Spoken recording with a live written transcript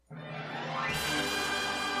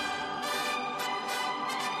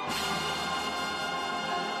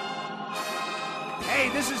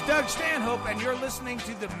This is Doug Stanhope, and you're listening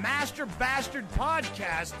to the Master Bastard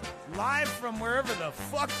Podcast, live from wherever the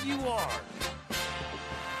fuck you are.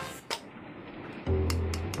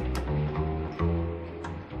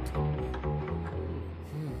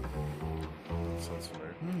 Sounds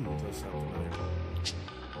familiar. It does sound familiar. It's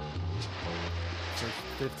like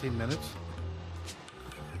 15 minutes.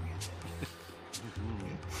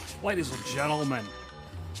 Ladies and gentlemen,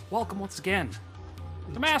 welcome once again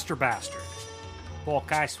to Master Bastard.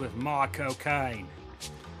 Podcast with my cocaine.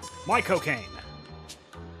 My cocaine.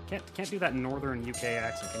 Can't do that northern UK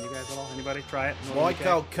accent. Can you guys at all? Anybody try it? Northern Like UK?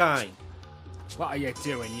 cocaine. What are you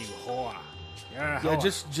doing, you whore? You're a Yeah,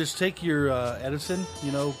 whore. just take your Edison,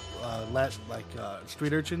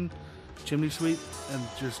 street urchin, chimney sweep, and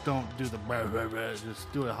just don't do the brr, brr, brr,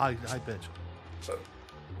 just do a high pitch.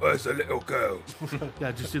 Where's the little girl?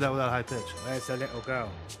 Yeah, just do that without high pitch. Where's the little girl?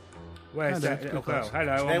 Where's Kinda, that it's little good girl? class.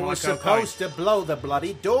 Hello, They I'm were my supposed to blow the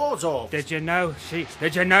bloody doors off. Did you know she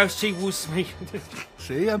was me?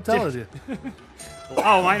 See, I'm telling you.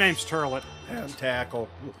 Oh, my name's Turlet. And tackle.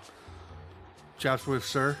 Chops with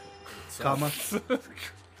sir, comma.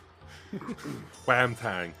 Wham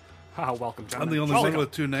Tang. Oh, welcome, I'm gentlemen. the only Welcome. one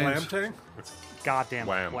with two names. Clam tang? Goddamn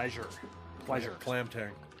Wham. pleasure. Clam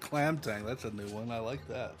tang. Clam tang, that's a new one. I like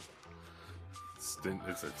that. It's a When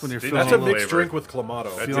you're stingy feeling That's a little mixed flavor. drink with Clamato.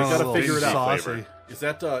 That's You Feeling just a gotta little figure it out. saucy.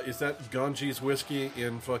 flavor. Is that Ganges whiskey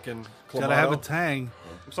in fucking Clamato? Gotta have a tang.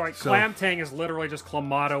 I'm sorry, So- clam tang is literally just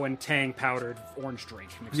clamato and tang powdered orange drink.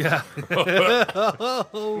 mixed Yeah.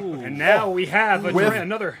 And now we have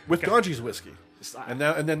another with Ganges whiskey. Stop. And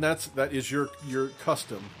then that is your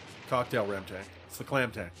custom cocktail ram tang. It's the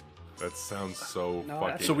clam tang. That sounds so No,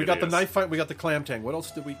 fucking. So we got the hideous. knife fight. We got the clam tang. What else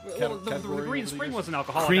did we? Well, the Green Spring wasn't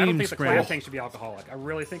alcoholic. I Cream don't think the Spring. clam tang should be alcoholic. I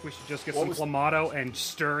really think we should just get some was- clamato and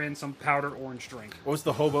stir in some powdered orange drink. What was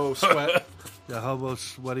the hobo sweat? The hobo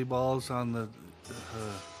sweaty balls on the.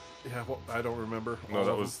 Yeah, well, I don't remember. No, all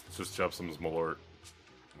that of was just Jepsum's Malort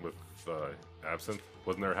with absinthe.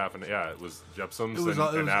 Wasn't there half an? Yeah, it was Jepsum's It was,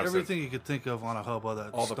 and absinthe. everything you could think of on a hobo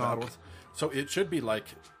that all the bad stunk. ones. So it should be like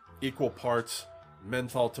equal parts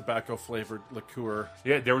menthol tobacco flavored liqueur.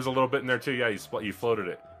 Yeah, there was a little bit in there too. Yeah, you floated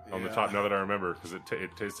it on the Yeah. top. Now that I remember, because it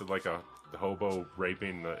tasted like a hobo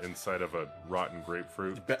raping the inside of a rotten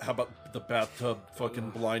grapefruit. How about the bathtub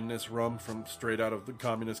fucking blindness rum from straight out of the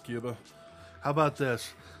communist Cuba? How about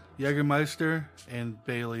this? Jägermeister and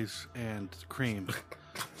Bailey's and cream.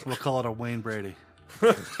 We'll call it a Wayne Brady.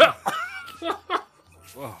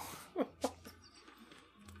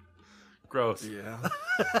 Gross.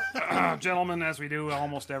 Yeah. Gentlemen, as we do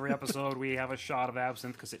almost every episode, we have a shot of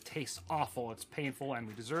absinthe because it tastes awful, it's painful, and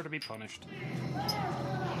we deserve to be punished.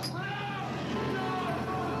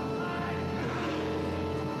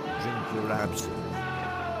 Drink your absinthe.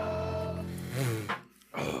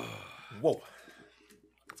 Whoa.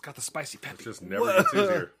 It's got the spicy It peppy. just never gets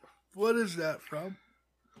easier. What is that from?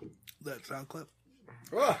 That sound clip?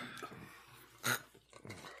 Ah.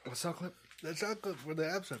 What's sound clip? That sound clip for the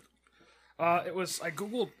absinthe. It was, I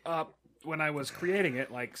Googled, when I was creating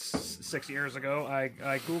it, like 6 years ago,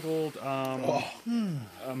 I Googled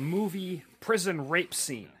a movie prison rape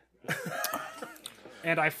scene.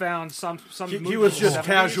 And I found some He movie was from the just 70s.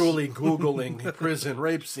 casually Googling prison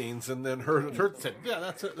rape scenes and then heard said, yeah,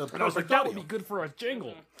 that's it. And I was like, that would be good for a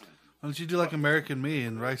jingle. Why don't you do like American Me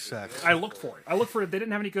and Rice Sacks? I looked for it. They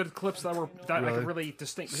didn't have any good clips that I Really? could really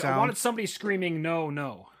distinct. I Sound? wanted somebody screaming no,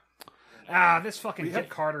 no. This fucking Kit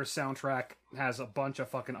Carter soundtrack has a bunch of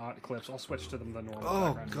fucking odd clips. I'll switch to them the normal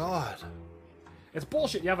Oh, background. God. It's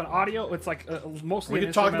bullshit. You have an audio. It's like mostly We an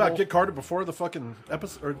could talk about instrumental. Kit Carter before the fucking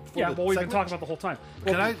episode. Or before Yeah, the well, we've been segment? talking about the whole time.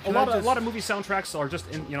 Well, Can a I lot of movie soundtracks are just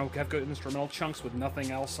have good instrumental chunks with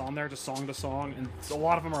nothing else on there, just song to song, and a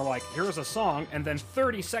lot of them are like, here's a song, and then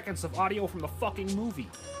 30 seconds of audio from the fucking movie.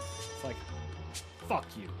 It's like, fuck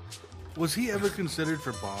you. Was he ever considered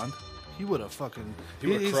for Bond? He would have fucking. He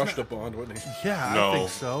would have he's crushed not- a Bond, wouldn't he? Yeah, No. I think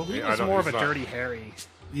so. He Yeah, I was don't- more of he's a not- dirty Harry.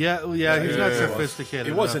 Yeah, he's not yeah. sophisticated.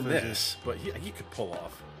 It wasn't enough, is he? this, but he could pull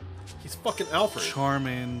off. He's fucking Alfred.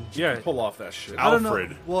 Charming. Yeah, Pull off that shit. I don't know.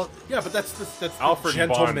 Alfred. Well, Yeah, but that's the Alfred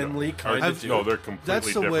and gentlemanly Bond kind are- of dude. No, they're completely that's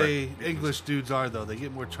the different. way English dudes are, though. They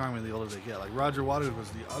get more charming the older they get. Like Roger Waters was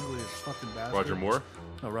the ugliest fucking bastard. Roger Moore,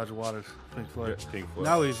 No, Roger Waters, Pink Floyd. Yeah, Pink Floyd.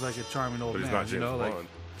 Now he's like a charming old but he's man. not James you know, like Bond.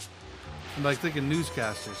 I'm like thinking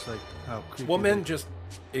newscasters, like how creepy. Well, men they- just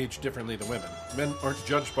age differently than women. Men aren't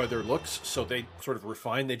judged by their looks, so they sort of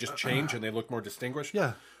refine. They just change and they look more distinguished.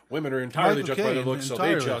 Yeah. Women are entirely Michael judged by their Caine, looks, so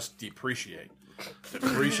entirely. they just depreciate.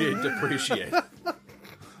 Depreciate.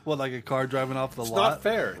 What, like a car driving off the It's lot? not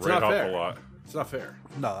fair. It's Right not off fair. the lot. It's not fair.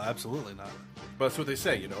 No, absolutely not. But that's what they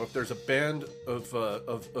say, you know. If there's a band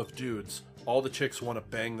of dudes, all the chicks want to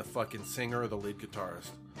bang the fucking singer or the lead guitarist.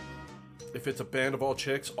 If it's a band of all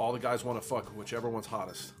chicks, all the guys want to fuck whichever one's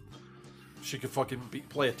hottest. She could fucking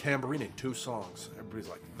play a tambourine in 2 songs. Everybody's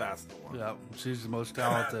like, that's the one. Yeah, she's the most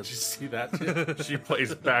talented. Did you see that shit? She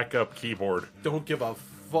plays backup keyboard. Don't give a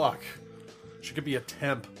fuck. She could be a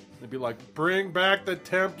temp. They'd be like, bring back the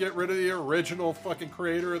temp, get rid of the original fucking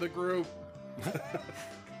creator of the group.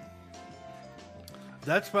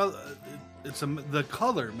 That's about the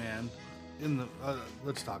color, man. In the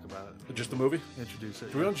let's talk about it. Just the movie? Introduce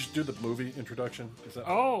it. Do we not just do the movie introduction? Is that...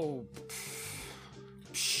 Oh,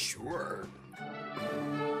 Sure.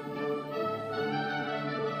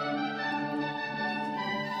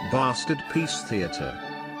 Bastard Piece Theater.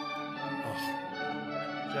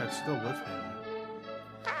 Yeah, it's still with me.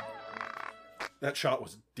 Man. That shot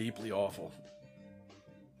was deeply awful.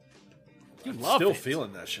 you I'm love still it.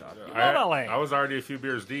 feeling that shot. Lovely. I was already a few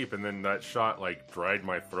beers deep, and then that shot like dried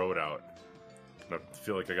my throat out. And I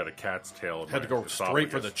feel like I got a cat's tail. In Had my to go straight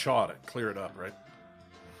for the esophagus. chaw to clear it up, right?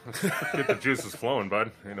 Get the juices flowing,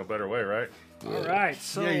 bud. Ain't no better way, right? All right,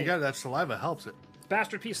 so Yeah, you got that saliva helps it.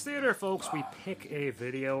 Bastard Piece Theater, folks. We pick a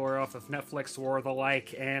video or off of Netflix or the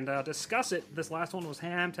like and discuss it. This last one was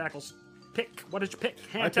Ham Tackle's pick. What did you pick?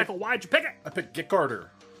 Ham Tackle, why'd you pick it? I picked Get Carter.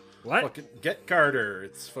 What? Fucking Get Carter.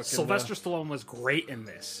 It's fucking Sylvester Stallone was great in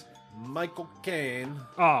this. Michael Caine.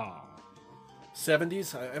 Oh,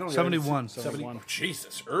 70s? I don't know. 71. 71. Oh,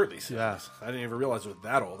 Jesus, early 70s. Yeah. I didn't even realize it was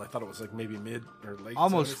that old. I thought it was like maybe mid or late.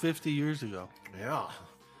 Almost 70s. 50 years ago. Yeah.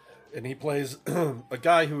 And he plays a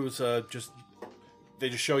guy who's just. They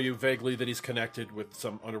just show you vaguely that he's connected with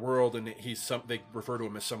some underworld, and they refer to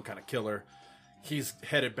him as some kind of killer. He's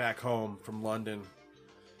headed back home from London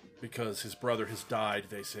because his brother has died.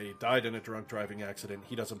 They say he died in a drunk driving accident.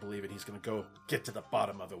 He doesn't believe it. He's going to go get to the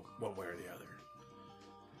bottom of it one way or the other.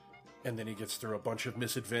 And then he gets through a bunch of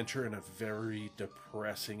misadventure in a very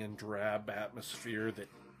depressing and drab atmosphere that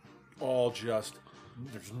all just,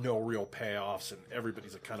 there's no real payoffs, and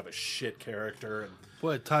everybody's a kind of a shit character. And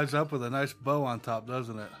Boy, it ties up with a nice bow on top,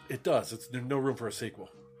 doesn't it? it does. There's no room for a sequel.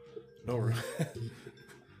 No room.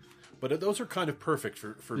 But those are kind of perfect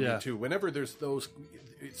for Yeah. me, too. Whenever there's those,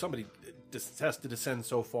 somebody has to descend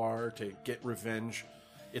so far to get revenge,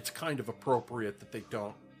 it's kind of appropriate that they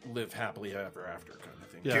don't live happily ever after kind of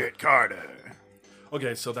thing. Yeah. Get Carter.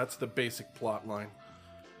 Okay, so that's the basic plot line.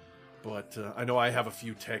 But I know I have a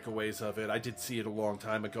few takeaways of it. I did see it a long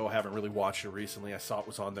time ago. I haven't really watched it recently. I saw it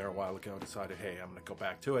was on there a while ago. Decided, hey, I'm going to go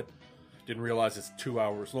back to it. Didn't realize it's 2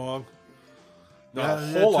 hours long. Not Yeah,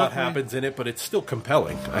 a it whole lot took me- happens in it, but it's still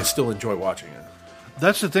compelling. I still enjoy watching it.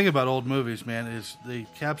 That's the thing about old movies, man, is they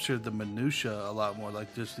captured the minutia a lot more,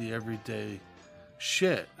 like just the everyday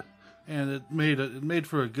shit. And it made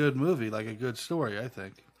for a good movie, like a good story, I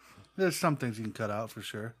think. There's some things you can cut out for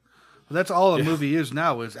sure. But that's all a movie is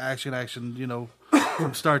now, is action,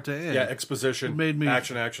 from start to end. Yeah, exposition, It made me-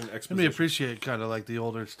 action, Let exposition. me appreciate kind of like the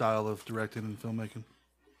older style of directing and filmmaking.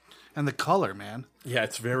 And the color, man. Yeah,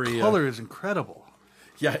 it's very... Color is incredible.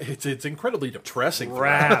 yeah, it's incredibly depressing.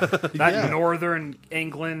 rap. That Yeah. Northern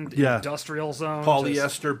England Yeah. industrial zone.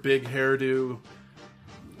 Polyester, big hairdo.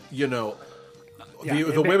 You know... Yeah, the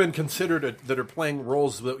it the ma- women considered that are playing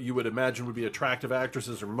roles that you would imagine would be attractive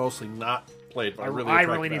actresses are mostly not played by really I attractive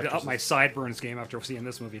really need to up actresses. my sideburns game after seeing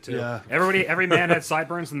this movie too. Yeah. Every man had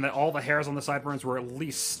sideburns, and all the hairs on the sideburns were at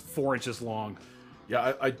least 4 inches long.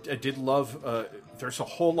 Yeah, I did love. There's a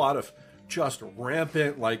whole lot of just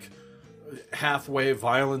rampant, like halfway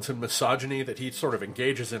violence and misogyny that he sort of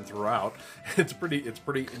engages in throughout. It's pretty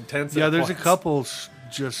intense. Yeah, at there's a points. couple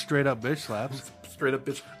just straight up bitch slaps. Straight up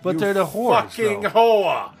bitch. But You they're the whores, fucking though.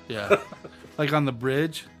 whore. Yeah. Like on the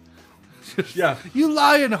bridge. Yeah. You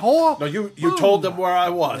lying whore! No, you told them where I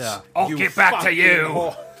was. Yeah. I'll You get back to fucking you.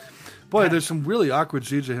 whore. Boy, there's some really awkward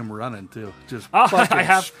scenes of him running, too. Just Oh, fucking I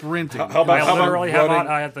have- sprinting. How about- I literally have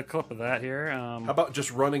running- I have the clip of that here. How about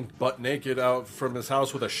just running butt naked out from his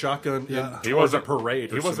house with a shotgun Yeah. in He towards wasn't a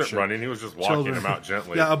parade? He or some wasn't shit? running. He was just walking Children. him out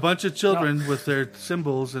gently. Yeah, a bunch of children with their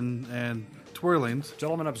cymbals and twirlings.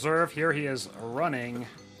 Gentlemen, observe. Here he is running.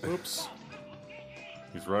 Oops.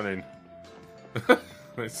 He's running.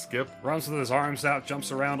 Nice skip. Runs with his arms out,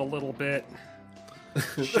 jumps around a little bit.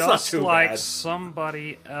 not Just too like bad.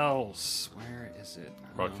 somebody else. Where is it?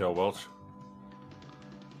 Raquel Welch.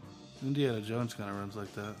 Indiana Jones kind of runs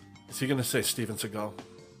like that. Is he going to say Steven Seagal?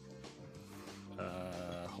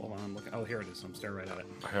 Hold on. I'm looking. Oh, here it is. I'm staring right at it.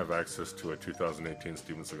 I have access to a 2018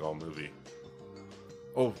 Steven Seagal movie.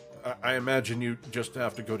 Oh, I imagine you just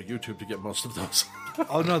have to go to YouTube to get most of those.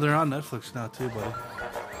 Oh, no, they're on Netflix now, too, buddy.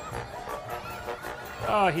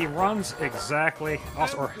 He runs exactly,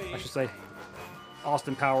 or I should say,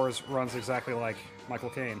 Austin Powers runs exactly like Michael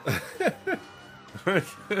Caine.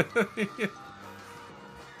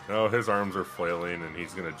 Oh, his arms are flailing and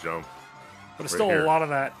he's gonna jump. But it's Right still here. a lot of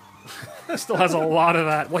that. Still has a lot of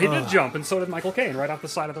that. Well, he did jump, and so did Michael Caine, right off the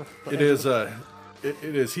side of the. It is. It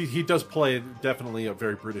is. He does play definitely a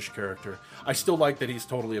very British character. I still like that he's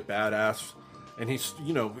totally a badass, and he's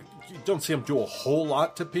you don't see him do a whole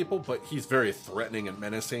lot to people, but he's very threatening and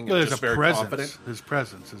menacing and There's just a very presence. confident. His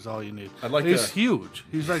presence is all you need. I'd like He's to- huge.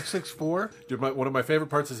 He's like 6'4". Dude, one of my favorite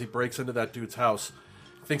parts is he breaks into that dude's house,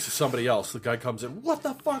 thinks it's somebody else. The guy comes in. What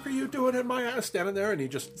the fuck are you doing in my house? Standing there, and he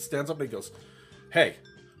just stands up and he goes, "Hey,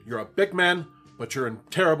 you're a big man, but you're in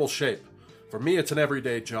terrible shape. For me, it's an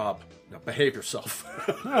everyday job. Now behave yourself."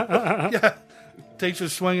 Takes a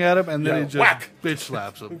swing at him, and then Yeah, he just whack. bitch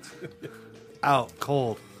slaps him. Out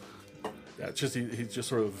cold. Yeah, it's just he's just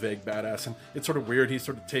sort of a vague badass, and it's sort of weird. He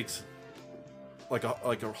sort of takes like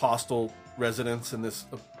a hostel residence in this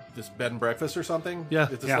bed and breakfast or something. Yeah.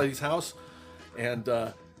 at this Yeah. lady's house, and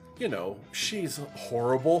she's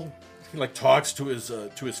horrible. He like talks to his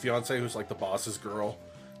fiance, who's like the boss's girl,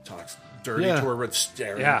 talks dirty Yeah. to her and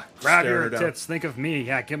staring. Yeah, grab staring your her down. tits. Think of me.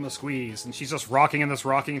 Yeah, give him a squeeze. And she's just rocking in this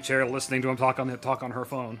rocking chair, listening to him talk on her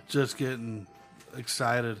phone. Just getting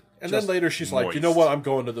excited. And then later she's like, "You know moist. what? I'm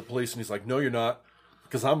going to the police." And he's like, "No, you're not,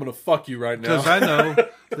 because I'm gonna fuck you right now." Because I know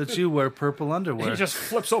that you wear purple underwear. He just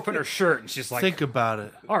flips open her shirt, and she's like, Think about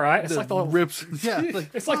it. "All right." It's like the rips. Yeah, it's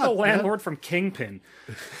like the fuck, man. landlord from Kingpin.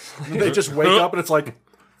 And they just wake up and it's like,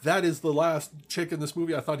 that is the last chick in this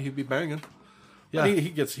movie I thought he'd be banging. Yeah. Yeah,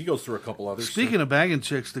 he goes through a couple others. Speaking of banging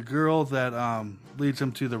chicks, the girl that leads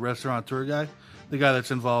him to the restaurateur guy, the guy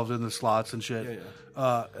that's involved in the slots and shit,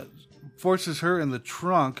 forces her in the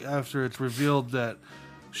trunk after it's revealed that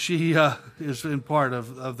she is in part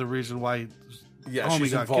of the reason why yeah, homie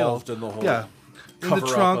she's got involved killed. in the whole Yeah. In cover the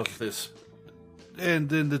trunk, up of this. and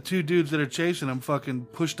then the two dudes that are chasing him fucking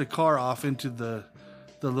push the car off into the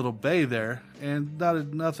little bay there, and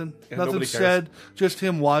nothing nobody nothing cares. said, just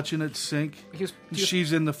him watching it sink. He was-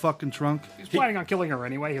 She's in the fucking trunk. He's planning on killing her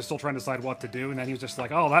anyway. He was still trying to decide what to do, and then he was just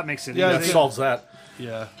like, "Oh, that makes it Yeah, That easy." solves that.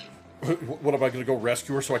 Yeah. What am I going to go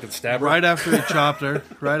rescue her so I can stab her? Right after he chopped her,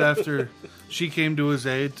 right after she came to his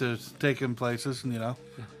aid to take him places, and He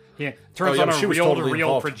turns yeah, on but a she was totally reel-to-reel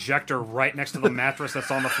involved. projector right next to the mattress that's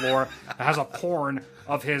on the floor. It has a porn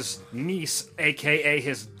of his niece, a.k.a.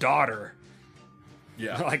 his daughter,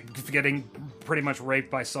 Yeah. like getting pretty much raped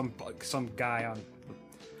by some guy on.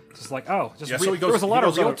 Just like Yeah, so he there was a goes- lot he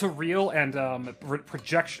of goes on a- reel-to-reel and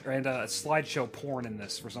projection and slideshow porn in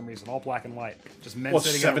this for some reason, all black and white. Just men Well,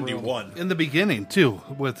 sitting in a room. 71. in the beginning too,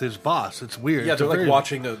 with his boss, it's weird. Yeah, It's they're a like very-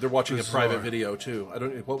 watching. They're watching a bizarre. private video too. I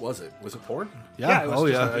don't. What was it? Was it porn? Yeah, Yeah, it was oh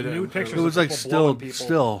just yeah, like nude pictures. it was of like people blowing people.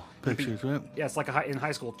 still pictures, right? Yeah, it's like in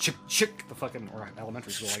high school, chick, the fucking or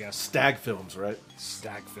elementary school, I guess. Stag films, right?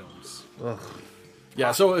 Stag films.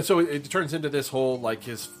 Yeah. So it turns into this whole like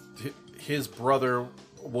his brother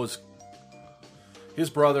was. His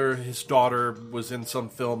daughter was in some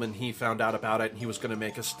film, and he found out about it, and he was going to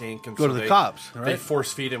make a stink. And Go so to the cops, right? They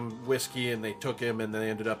force feed him whiskey, and they took him, and they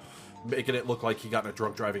ended up making it look like he got in a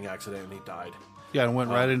drunk driving accident and he died. Yeah, and went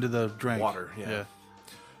right into the drink. Water, yeah.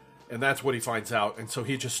 And that's what he finds out, and so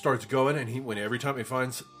he just starts going. And every time he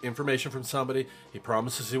finds information from somebody, he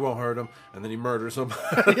promises he won't hurt him, and then he murders them.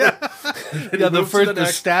 Yeah, the moves to first the the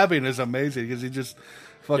next. stabbing is amazing because he just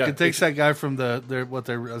fucking Yeah, takes that guy from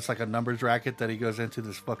it's like a numbers racket that he goes into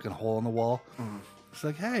this fucking hole in the wall. It's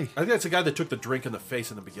like, hey, I think that's the guy that took the drink in the face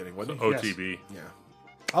in the beginning, wasn't he? OTB. Yeah,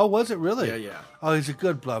 oh, was it really? Yeah, yeah. Oh, he's a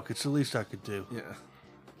good bloke. It's the least I could do. yeah,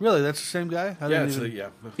 Really, that's the same guy? I yeah. didn't It's even- yeah.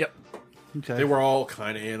 Yep. Okay. They were all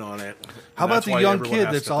kind of in on it. How And about that's the why young everyone kid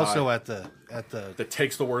has that's to also die. at the that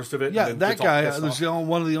takes the worst of it? yeah, and then that gets all guy pissed was off?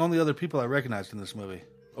 one of the only other people I recognized in this movie.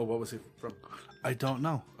 Oh, what was he from? I don't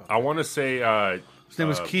know. I want to say His name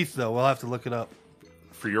was Keith, though. We'll have to look it up.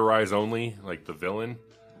 For Your Eyes Only, like the villain,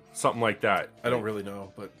 something like that. I don't really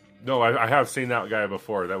know, but No, I have seen that guy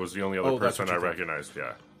before. That was the only other Oh, that's person what I you think. recognized.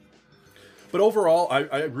 Yeah. But overall,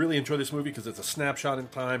 I really enjoy this movie because it's a snapshot in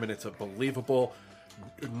time and it's a believable,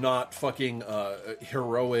 not fucking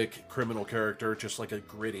heroic criminal character, just like a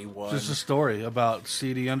gritty one. Just a story about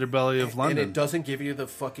seedy underbelly of London. And it doesn't give you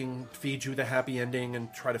feed you the happy ending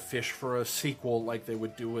and try to fish for a sequel like they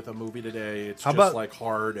would do with a movie today. It's How just about- like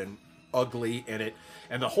hard and ugly,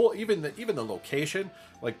 and the whole even the location.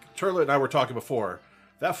 Like Turlet and I were talking before,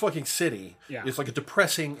 That fucking city is like a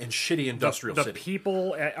depressing and shitty industrial the city.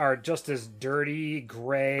 people are just as dirty,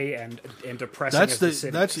 gray, and depressing as the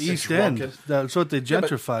city. That's East End. That's what they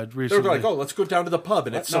gentrified recently. They're like, oh, let's go down to the pub,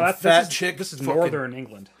 and it's some this fat is, chick. This is fucking- northern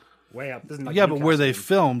England, way up. This is like yeah, but where they Newcastle.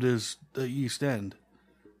 filmed is the East End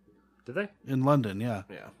Did they? in London. Yeah,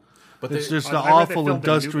 Yeah, but it's they, just the I read they awful filmed in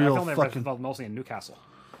industrial I filmed fucking. they mostly in Newcastle.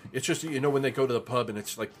 it's just when they go to the pub and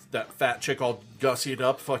it's like that fat chick all gussied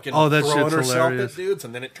up, fucking Oh, that throwing shit's herself hilarious. at dudes,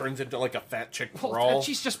 and then it turns into like a fat chick Well, brawl. and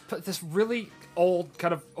she's just this really old,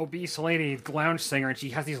 kind of obese lady, lounge singer, and she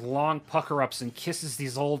has these long pucker ups and kisses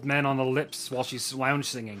these old men on the lips while she's lounge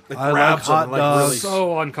singing. I like grabs them, hot like, dogs. really-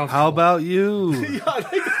 So uncomfortable. How about you? I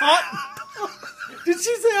like hot. Did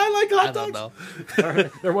she say I like hot I don't dogs? know.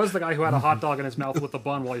 There was the guy who had a hot dog in his mouth with a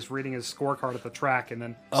bun while he's reading his scorecard at the track, and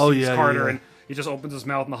then Oh, sees yeah, Carter, yeah. and he just opens his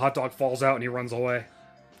mouth, and the hot dog falls out, and he runs away.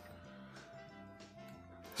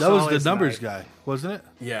 That was Solid the numbers night. guy, wasn't it?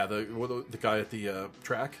 Yeah, the guy at the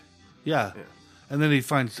track. Yeah. And then he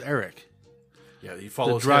finds Eric. Yeah, he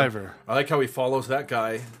follows The driver. him. I like how he follows that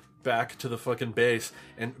guy back to the fucking base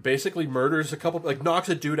and basically murders a couple, like knocks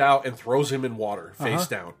a dude out and throws him in water, face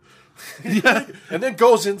down. Yeah. And then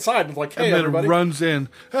goes inside and like, hey, And then everybody. runs in.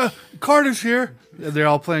 Carter's here. And they're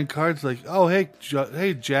all playing cards. Like, oh, hey,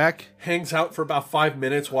 Jack. Hangs out for about 5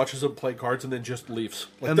 minutes, watches them play cards, and then just leaves.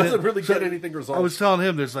 Like, And doesn't then- really so get anything resolved. I was telling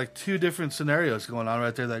him there's like two different scenarios going on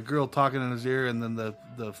right there. That girl talking in his ear, and then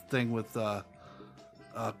the thing with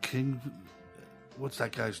King. What's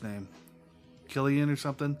that guy's name? Killian or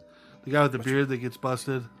something? The guy with the beard that gets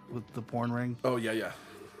busted with the porn ring. Oh, yeah.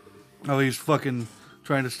 Oh, he's fucking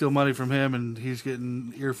trying to steal money from him, and he's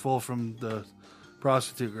getting earful from the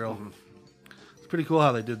prostitute girl. Mm-hmm. It's pretty cool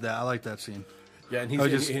how they did that. I like that scene. Yeah, and, Oh,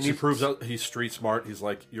 just- he proves out he's street smart. He's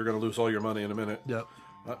like, you're going to lose all your money in a minute. Yep.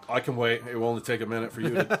 I can wait. It will only take a minute for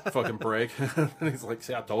you to fucking break. And he's like,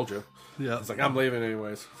 see, I told you. Yeah. He's like, I'm leaving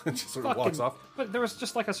anyways. And just sort of walks off. But there was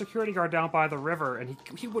just like a security guard down by the river, and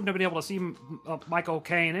he wouldn't have been able to see Mike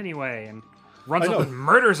O'Kane anyway, and runs I up know. and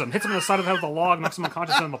murders him, hits him in the side of the head with a log, knocks him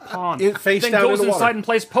unconscious in the pond. Face then down goes in the water. inside and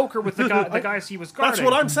plays poker with the guys he was guarding. That's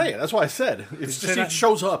what I'm saying. That's why I said. It's say just he that?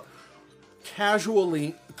 shows up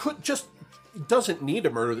casually. Doesn't need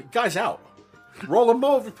to murder. The guy's out. Roll him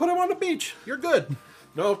over. Put him on the beach. You're good.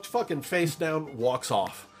 No, fucking face down. Walks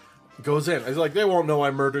off. Goes in. He's like, they won't know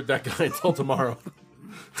I murdered that guy until tomorrow.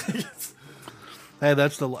 Hey,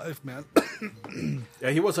 that's the life, man.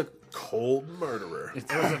 Yeah, he was a cold murderer. It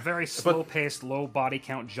was a very slow-paced, low body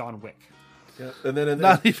count John Wick. Yeah. And then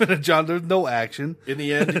Not even a John. There's no action. in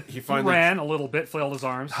the end, he He finally ran a little bit, flailed his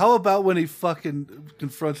arms. How about when he fucking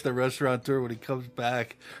confronts the restaurateur when he comes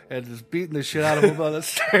back and is beating the shit out of him on the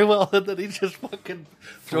stairwell, and then he just fucking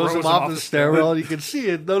throws him off the stairwell, and you can see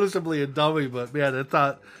it noticeably in dummy. But man,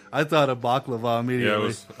 I thought of baklava Yeah, immediately. it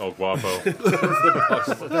was El Guapo.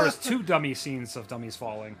 There was two dummy scenes of dummies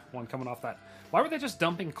falling. One coming off that. Why were they just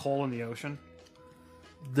dumping coal in the ocean?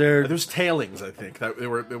 there's tailings. I think that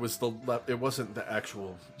it wasn't the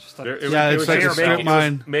actual. Just a, Yeah, it's like a just strip making,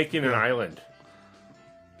 mine. making an island.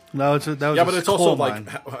 No, that was Yeah, a but it's coal also mine.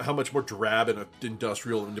 like how much more drab and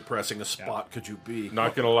industrial and depressing a spot could you be?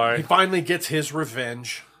 Not gonna He lie, finally gets his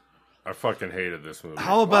revenge. I fucking hated this movie.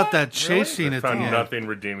 How about that chase scene at the Found end? nothing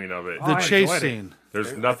redeeming of it. The I chase enjoyed it. scene.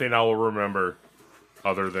 There's nothing I will remember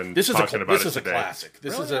other than This is talking about this it is a today. classic.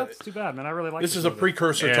 This really? is a That's too bad, man. I really like this is a movie.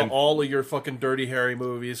 precursor to And- all of your fucking Dirty Harry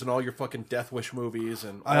movies and all your fucking Death Wish movies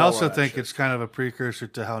and. I all also of that think shit. it's kind of a precursor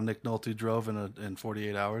to how Nick Nolte drove in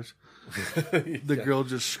 48 hours. The girl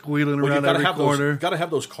just squealing Well, you around gotta every have corner. those. Gotta have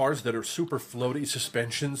those cars that are super floaty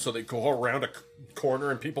suspensions, so they go around a corner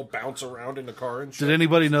and people bounce around in the car and shit. Did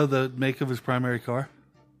anybody know the make of his primary car?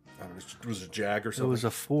 I don't know, it was a Jag or It something. was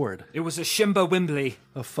a Ford. It was a Shimba Wimbley.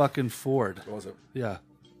 A fucking Ford. What was it? Yeah.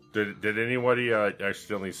 Did anybody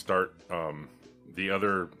accidentally start the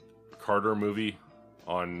other Carter movie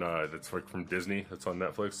on that's like from Disney that's on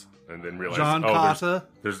Netflix and then realize John Costa?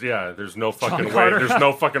 there's no fucking way Carter. there's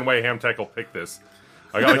no fucking way Hamtech will pick this.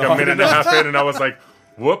 I got like a minute and a half in and I was like,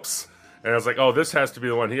 whoops, and I was like, oh, this has to be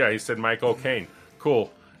the one. Yeah, he said Mike O'Kane.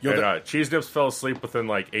 Cool. Yo, And Cheese Nips fell asleep within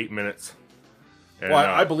like 8 minutes. And, Well,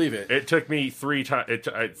 I believe it. It took me three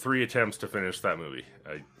attempts to finish that movie.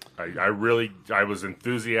 I was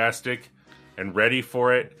enthusiastic and ready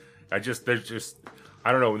for it. I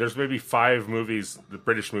don't know. There's maybe 5 movies, the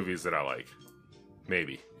British movies that I like,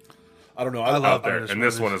 maybe I don't know. I love out there, British and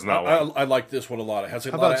this movies. one is not one. I like this one a lot. It has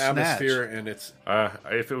a How lot of about Snatch? atmosphere, and it's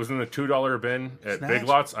If it was in the $2 bin at Snatch? Big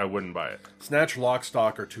Lots, I wouldn't buy it. Snatch, Lock,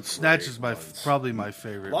 Stock are two. Snatch great is ones. probably my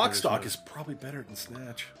favorite. Lock, British Stock movie. is probably better than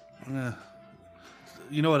Snatch.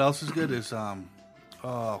 You know what else is good is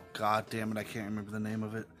Oh, god damn it. I can't remember the name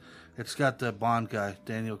of it. It's got the Bond guy,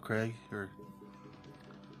 Daniel Craig, or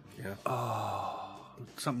Yeah.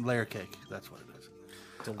 something layer cake. That's what it is.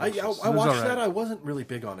 I It was watched alright. that. I wasn't really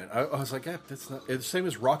big on it. I was like, that's not. It's the same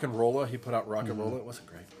as Rock and Rolla. He put out Rock and Rolla. It wasn't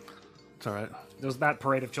great. It's all right. There's that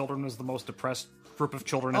Parade of Children was the most depressed group of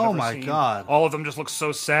children I've Oh ever my seen. God. All of them just look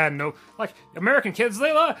so sad. No, like American kids,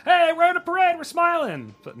 they love, hey, we're at a parade, we're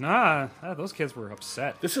smiling. But nah, those kids were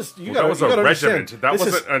upset. This is That was a regiment. That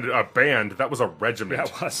wasn't a band. That was a regiment.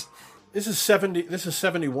 Yeah, it was. This is 70. This is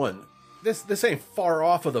 71. This ain't far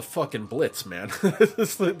off of the fucking Blitz, man.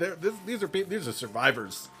 These are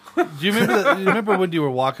survivors. Do you remember you remember when you were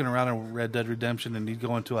walking around in Red Dead Redemption and you'd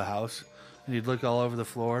go into a house and you'd look all over the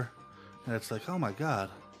floor and it's like, oh my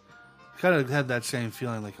god. Kind of had that same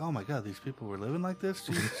feeling like, oh my god, these people were living like this?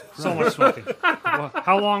 Jesus Christ. So much smoking. Well,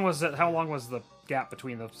 how long was it? How long was the gap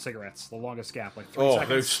between the cigarettes? The longest gap, like 3 Oh, they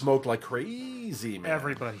seconds. smoked like crazy, man.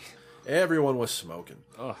 Everybody. Everyone was smoking.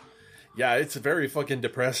 Ugh. Yeah, it's a very fucking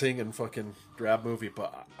depressing and fucking drab movie,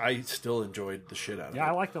 but I still enjoyed the shit out of Yeah,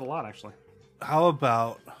 I it. liked it a lot actually. How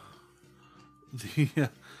about the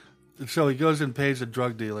so he goes and pays a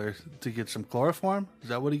drug dealer to get some chloroform? Is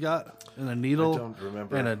that what he got? And a needle? I don't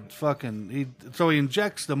remember. And a fucking so he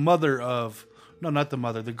injects the mother of not the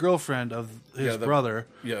mother, the girlfriend of his the- brother,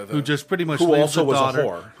 yeah, who just pretty much who leaves also the was a daughter,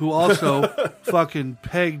 whore. who also fucking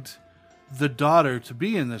pegged the daughter to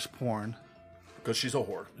be in this porn. Because she's a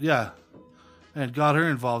whore. Yeah. And got her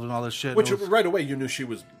involved in all this shit. Which It was- right away you knew she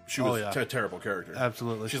was yeah. a terrible character.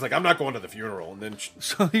 Absolutely. She's like, I'm not going to the funeral, and then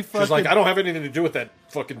so he fucking, she's like, I don't have anything to do with that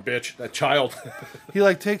fucking bitch, that child. he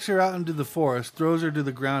like takes her out into the forest, throws her to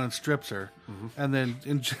the ground, and strips her, and then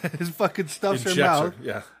his fucking stuffs her Injects her, mouth,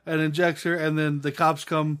 yeah. and injects her, and then the cops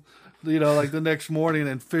come, like the next morning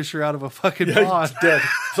and fish her out of a fucking pond. Dead.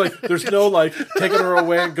 It's like there's no like taking her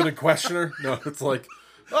away and gonna question her. No, it's like,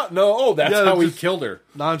 that's Yeah, how he just- killed her.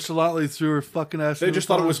 Nonchalantly threw her fucking ass. They in the just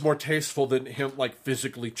thought it pond. was more tasteful than him like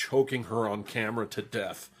physically choking her on camera to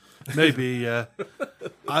death. maybe. Yeah,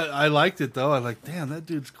 I liked it though. I was like, damn, that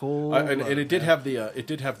dude's cold. And it did have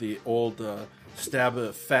the old stab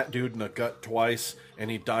a fat dude in the gut twice, and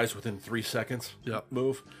he dies within 3 seconds. Yep.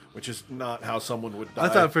 Move, which is not how someone would die. I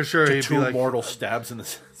thought for sure to he'd be two like- mortal stabs in the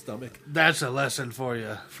stomach. That's a lesson for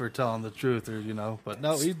you for telling the truth, or But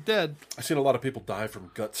no, he's dead. I've seen a lot of people die from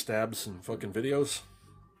gut stabs in fucking videos.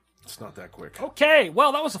 It's not that quick. Okay,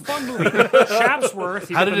 well, that was a fun movie. Shapsworth,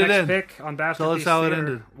 he How got did the it next end? pick on Bastard Tell us Beast how it Theater.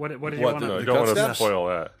 ended. What did you What, want No, to you gut don't want to stabs? spoil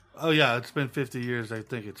that. Oh yeah, it's been 50 years. I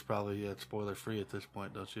think it's probably spoiler free at this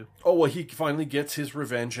point, don't you? Oh well, he finally gets his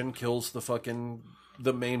revenge and kills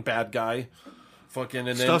the main bad guy. Fucking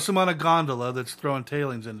and then Stuffs him on a gondola that's throwing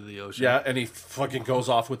tailings into the ocean. yeah, and he fucking goes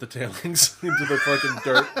off with the tailings into the fucking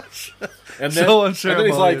dirt. And So then he's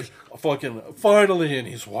like, unceremonious. fucking finally, and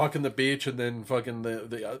he's walking the beach, and then fucking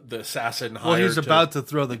the assassin. Well, he's hired about to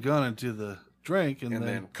throw the gun into the drink, and and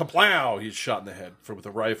then then kaplow, he's shot in the head with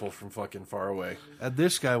a rifle from fucking far away. and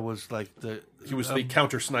this guy was like He was the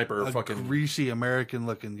counter sniper. a Fucking greasy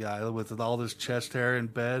American-looking guy with all this chest hair in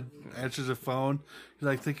bed, answers a phone. He's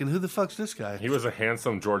like thinking, "Who the fuck's this guy?" He was a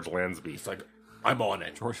handsome George Lansby. it's like, I'm on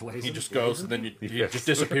it. George Lazenby. He just goes, and then he Yes. just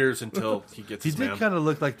disappears until he gets He his did man. kind of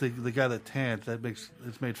look like the guy that tanned. It's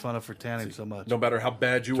made fun of for tanning so much. No matter how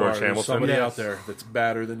bad you George are, there's Hamilton? somebody Yes. out there that's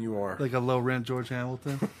badder than you are. Like a low rent George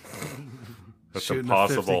Hamilton. That's shooting a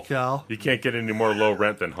impossible. 50 cal. You can't get any more low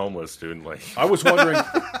rent than homeless, dude. Like, I was wondering.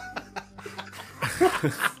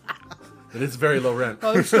 It is very low rent.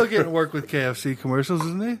 Oh, he's still getting work with KFC commercials,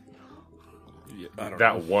 isn't he? I don't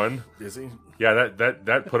that know. one. Is he? Yeah,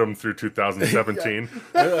 that put him through 2017.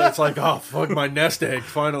 It's like, oh fuck, my nest egg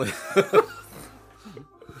finally.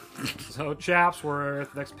 So,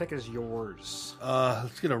 Chapsworth, next pick is yours.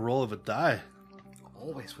 Let's get a roll of a die.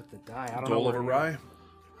 Always with the die. I don't know Dole what of a rye.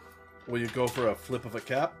 Will you go for a flip of a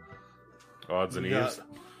cap? Odds and We got eves.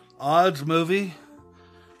 odds movie,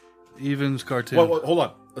 evens cartoon. Well, hold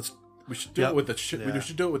on. We should do Yep. it with the shit. Yeah. We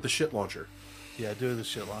should do it with the shit launcher. Yeah, do the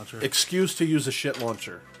shit launcher. Excuse to use a shit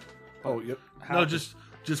launcher. Oh, yep. No, just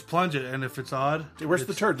plunge it, and if it's odd, Hey, where's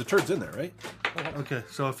the turd? The turd's in there, right? okay.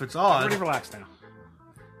 So if it's Pretty odd, relaxed now.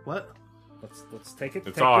 what? Let's take it.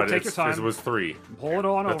 It's take, odd. Take your time. It was 3. Pull it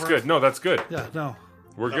on That's over. good. No, that's good. Yeah, no,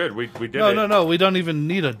 We're good. We did no, it. no. We don't even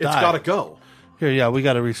need a die. It's got to go. Here, yeah, we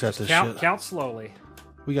got to reset this Count shit. count slowly.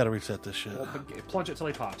 We got to reset this shit. Plunge it till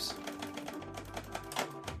he pops.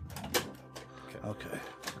 Okay.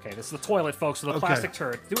 Okay, this is the toilet, folks, with a Okay. plastic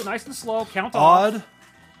turd. Do it nice and slow. Count off. Odd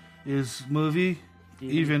is movie.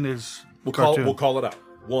 Even is We'll cartoon. call it out.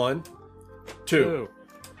 1, 2. 2,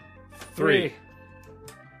 3,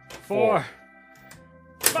 4,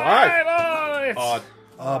 5. 5. Oh, it's-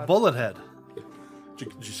 Odd. Bullethead.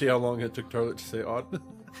 Did you see how long it took Toilet to say odd?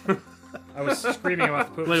 I was screaming about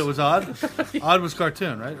the poops. Wait, it was Odd? Odd was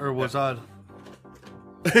cartoon, right? Or was Odd?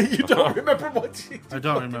 You don't remember what she I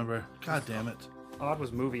don't remember. God damn it. Odd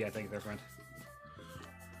was movie, I think, there, friend.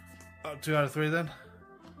 2 out of 3 then?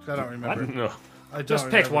 I don't remember. No. I don't Just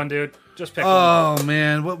pick remember. one, dude. Just pick one. Oh,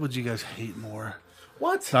 man. What would you guys hate more?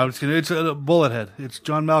 What? No, I'm just kidding. It's a Bullethead. It's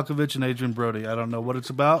John Malkovich and Adrian Brody. I don't know what it's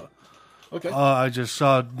about. Okay. I just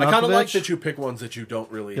saw Malkovich. I kind of like that you pick ones that you don't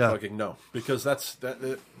really Yeah. fucking know, because that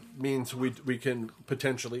it means we can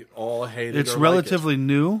potentially all hate it. It's or relatively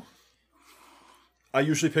new. like it. I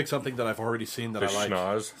usually pick something that I've already seen that The I like.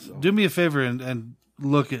 schnoz. Do me a favor and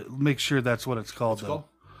make sure that's what it's called, though.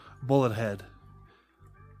 Bullethead.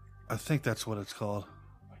 I think that's what it's called.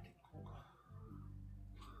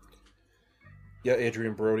 Yeah,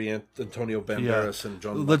 Adrian Brody, and Antonio Banderas, and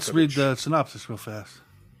John. Let's Malkovich. read the synopsis real fast.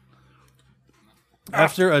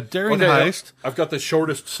 After a daring Okay, heist, I've got the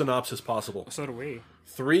shortest synopsis possible. So do we.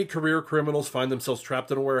 3 career criminals find themselves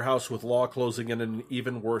trapped in a warehouse with law closing in and an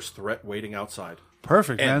even worse threat waiting outside.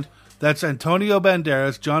 perfect, End. man. That's Antonio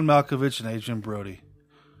Banderas, John Malkovich, and Adrian Brody.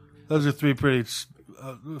 Those are 3 pretty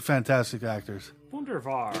fantastic actors.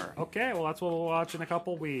 Wunderbar. Okay, well, that's what we'll watch in a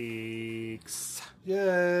couple weeks.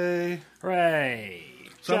 Yay! Hooray.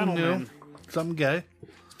 Something Gentlemen, new, something gay.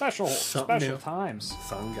 special new. times.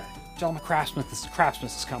 Song guy. Gentlemen, Craftsmith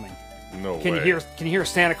is coming. No Can way. you hear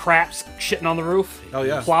Santa Craps shitting on the roof? Hell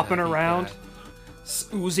yeah. Flopping around,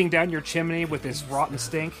 oozing down your chimney with his rotten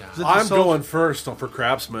stink. Is it the I'm soul- going first for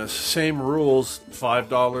Craftsmas. Same rules.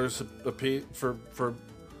 $5 a piece for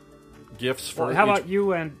gifts for. Well, how each- about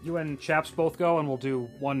you and Chaps both go, and we'll do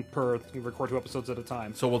one per. We record 2 episodes at a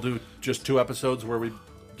time. So we'll do just 2 episodes where we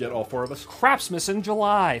get all 4 of us. Craftsmas in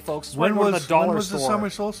July, folks. It's When right over was, the dollar when was store. the summer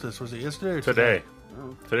solstice? Was it yesterday or Today.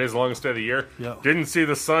 Today's the longest day of the year. Yeah. Didn't see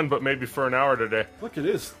the sun, but maybe for an hour today. Look, it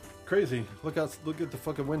is crazy. Look out! Look at the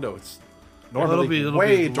fucking window. It's It'll normally be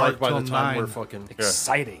way light dark by the till time 9. we're fucking.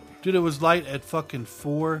 Exciting. Dude, it was light at fucking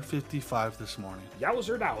 4:55 this morning.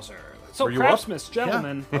 Yowzer dowser. So Were you up? Craftsmas,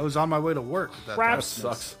 gentlemen. Yeah, I was on my way to work. At that time.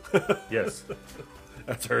 Craftsmas. Sucks. Yes.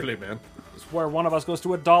 That's early, man. It's where one of us goes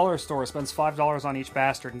to a dollar store, spends $5 on each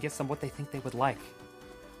bastard, and gets them what they think they would like.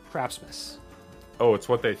 Craftsmas. Oh, it's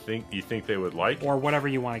what you think they would like? Or whatever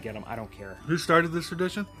you want to get them. I don't care. Who started this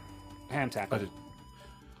tradition? Ham tackle. I did.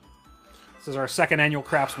 This is our second annual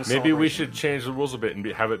Craftsmas Maybe we celebration. should change the rules a bit and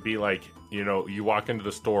have it be like, you walk into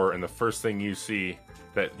the store and the first thing you see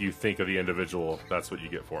that you think of the individual, that's what you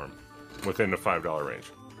get for them. Within the $5 range.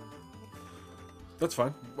 That's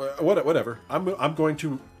fine. Whatever. I'm going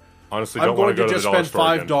to. Honestly, I'm don't want going to to go to just the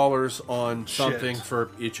dollar spend store $5 on something Shit. for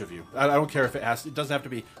each of you. I don't care if it has. It doesn't have to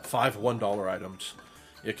be 5 $1 items.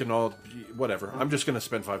 It can all be whatever. I'm just going to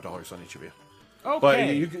spend $5 on each of you. Okay. But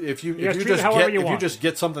if you guys treat it however you want. just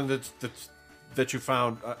get something that you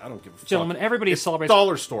found, I don't give a fuck. Gentlemen, everybody It's celebrates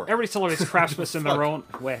dollar store. Everybody celebrates Craftsmas in their own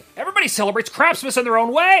way. Everybody celebrates Craftsmas in their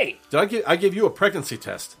own way. Did I give you a pregnancy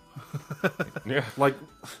test? Yeah. Like,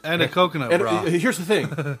 And a coconut and bra. here's the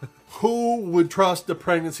thing: who would trust the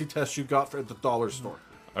pregnancy test you got at the dollar store?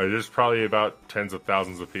 There's probably about tens of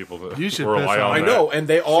thousands of people that You should rely piss on on I that. know, and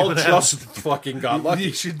they all Should have- just fucking got lucky.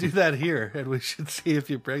 You should do that here, and we should see if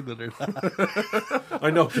you're pregnant or not. I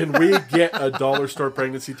know. Can we get a dollar store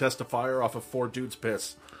pregnancy test to fire off of 4 dudes'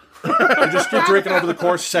 piss? We just keep drinking over the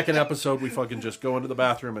course. Second episode, we fucking just go into the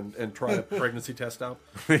bathroom and try a pregnancy test out.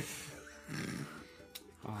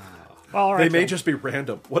 Well, all right. They may then. just be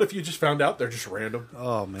random. What if you just found out they're just random?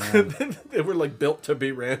 Oh man, They were like built to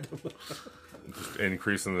be random.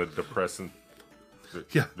 Increasing the depressant.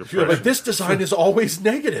 Yeah. You're Depression. like, this design is always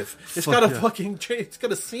negative. It's got a yeah. fucking change. It's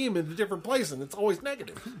got a seam in a different place, and it's always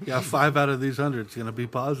negative. yeah, 5 out of these 100 is gonna be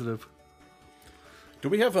positive. Do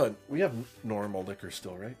we have normal liquor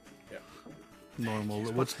still, right? Yeah. Normal.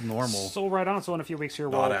 What's normal? So right on. So in a few weeks here,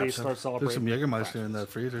 we'll Not be absent. start There's celebrating. some Jägermeister in that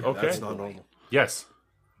freezer. Okay. That's not normal. Yes.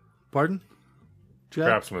 Pardon?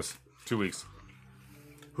 Jack? Craftsmas. 2 weeks.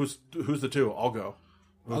 Who's the 2? I'll go.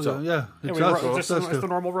 I'll Who's go, up? yeah, Yeah, it's we us. ro- It's just, us it's the two.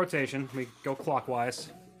 normal rotation. We go clockwise.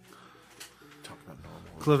 Talk about normal.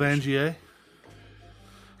 Clavangier.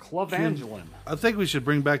 Clavangelin. I think we should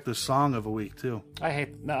bring back the song of a week too. I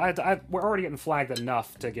hate. No, we're already getting flagged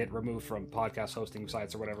enough to get removed from podcast hosting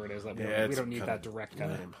sites or whatever it is. That we it's don't need kinda that direct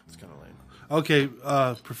kind of. lame. It's kind of lame. Okay,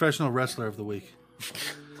 professional wrestler of the week.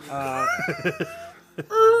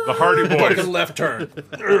 The Hardy Boys. Fucking left turn.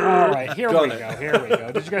 All right, here we Done go. it. Here we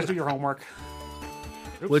go. Did you guys do your homework?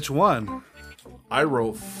 Which one? I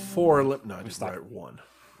wrote 4 lip. No, I just Stop. write 1.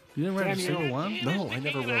 You didn't write a Damn you. single one? No, I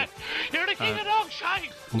never wrote. You're the king of dog shite.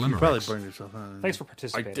 You probably burned yourself out. Thanks for I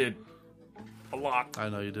participating. did a lot. I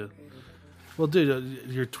know you did. Well, dude,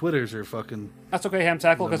 your Twitters are fucking... That's okay, Ham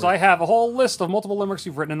Tackle, because I have a whole list of multiple limericks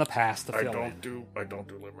you've written in the past to I fill in. don't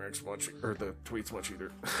do limericks much, or the tweets much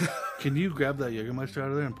either. Can you grab that Jägermeister out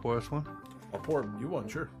of there and pour us one? I'll pour you one,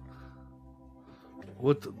 sure.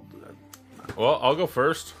 What the... Well, I'll go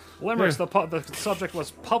first. Limericks, the subject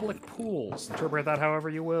was public pools. Interpret that however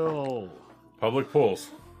you will. Public pools.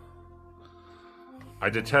 I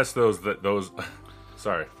detest those.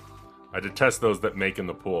 Sorry. I detest those that make in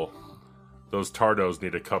the pool. Those tardos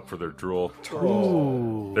need a cup for their drool.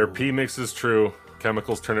 Ooh. Their pee mix is true.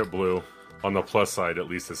 Chemicals turn it blue. On the plus side, at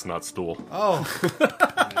least it's not stool. Oh,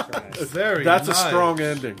 very That's nice. a strong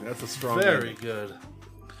ending. That's a strong Very ending. good.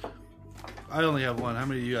 I only have one. How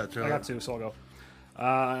many you got, I Charlie? got two, so I'll go.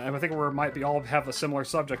 And I think we might be all have a similar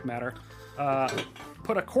subject matter.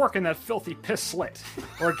 Put a cork in that filthy piss slit,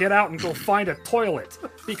 or get out and go find a toilet,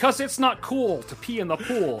 because it's not cool to pee in the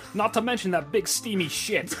pool. Not to mention that big steamy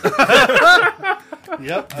shit.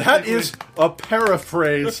 Yep. That is a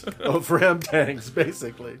paraphrase of Ramtangs,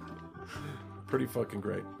 basically. Pretty fucking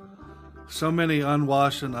great. So many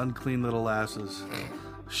unwashed and unclean little asses.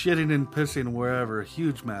 Shitting and pissing wherever,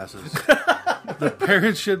 huge masses. The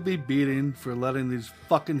parents should be beating for letting these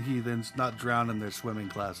fucking heathens not drown in their swimming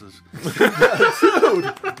classes.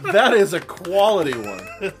 That is a quality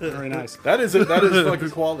one. Very nice. That is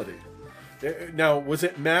fucking quality. Now, was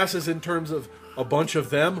it masses in terms of a bunch of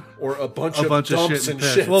them or a bunch of Of dumps shit and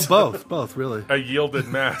piss. shit? Well, both, really. A yielded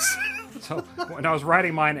mass. So when I was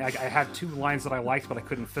writing mine, I had two lines that I liked, but I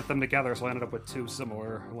couldn't fit them together, so I ended up with two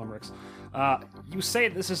similar limericks. You say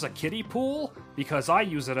this is a kiddie pool? Because I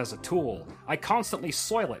use it as a tool. I constantly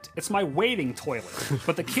soil it. It's my wading toilet,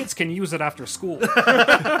 but the kids can use it after school.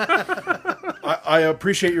 I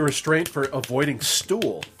appreciate your restraint for avoiding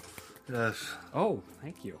stool. Yes. Oh,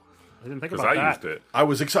 thank you. I didn't think Because about I that. used it. I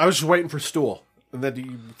was just waiting for stool, and then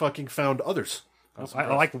you fucking found others. I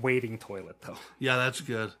like wading toilet, though. Yeah, that's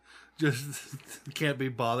good. Just can't be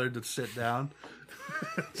bothered to sit down.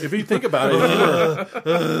 If you think about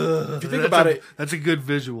it, That's a good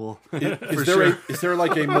visual. is there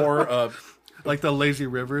like a more Like the lazy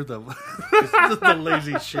river, the the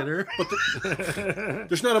lazy shitter.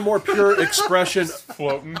 there's not a more pure expression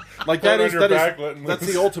Floating. like Float that on is your back, letting that's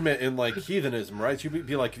loose. the ultimate in like heathenism, right? So you'd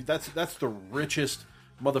be like that's the richest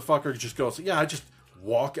motherfucker just goes, yeah, I just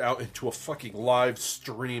walk out into a fucking live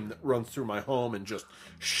stream that runs through my home and just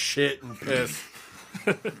shit and piss.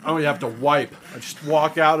 I don't even have to wipe. I just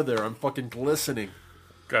walk out of there. I'm fucking glistening.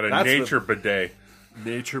 Got a That's the- nature bidet.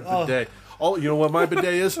 Nature bidet. Oh, you know what my bidet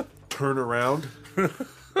is? Turn around.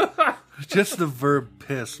 Just the verb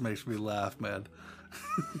piss makes me laugh, man.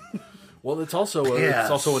 Well, it's also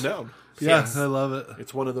a noun. Yeah, I love it.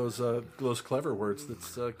 It's one of those clever words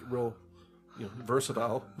that's real,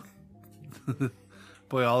 versatile.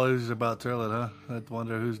 Boy, all this is about Turlet, huh? I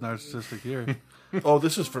wonder who's narcissistic here. Oh,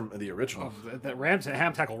 this is from the original. That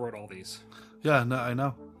Ham Tackle wrote all these. Yeah, no, I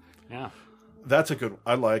know. Yeah. That's a good one.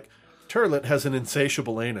 I like. Turlet has an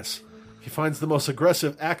insatiable anus. He finds the most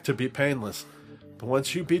aggressive act to be painless. But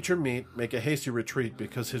once you beat your meat, make a hasty retreat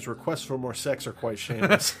because his requests for more sex are quite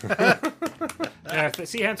shameless.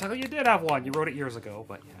 See, Ham Tackle, you did have one. You wrote it years ago,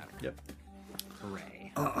 but yeah. Yep.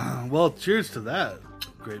 Hooray. Well, cheers to that.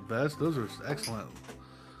 Great best. Those were excellent.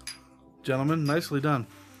 Gentlemen, nicely done.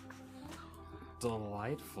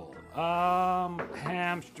 Delightful.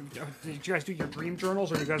 Ham, did you guys do your dream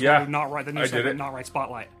journals, or do you guys Yeah, want to not write the new I did segment, it. not write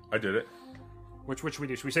Spotlight? I did it. Which should we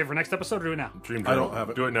do? Should we save it for next episode or do it now? Dream I don't journal. have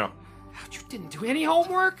it. Do it now. You didn't do any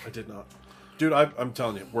homework? I did not. Dude, I'm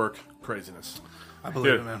telling you, work craziness. I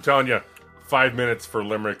believe Dude, it, man. I'm telling you, 5 minutes for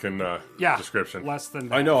limerick and Yeah. description. Less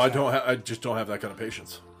than. I know. I just don't have that kind of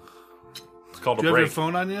patience. It's called Do a you have your break.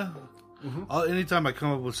 phone on you? Anytime I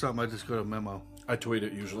come up with something, I just go to memo. I tweet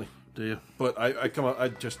it usually, Do you? but I come up. I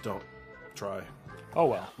just don't try Oh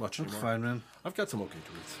well. much That's anymore. fine, man. I've got some okay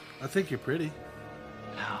tweets. I think you're pretty.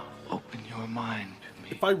 Now open your mind to me.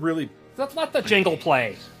 If I really Let the jingle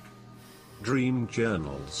play. Dream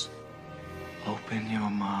journals. Open your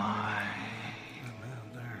mind.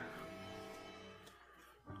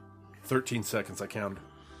 13 seconds, I counted.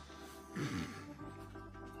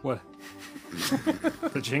 What?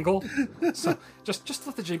 The jingle? So, just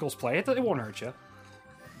let the jingles play. It won't hurt you.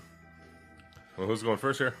 Well, who's going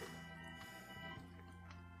first here?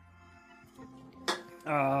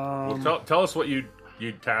 Well, tell us what you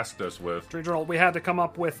you tasked us with. General, we had to come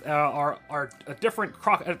up with a different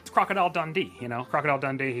Crocodile Dundee. You know, Crocodile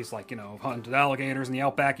Dundee. He's like, you know, hunted alligators in the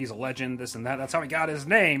outback. He's a legend. This and that. That's how he got his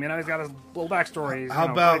name. You know, he's got his little backstory. He's, How you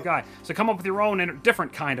know, about- great guy? So come up with your own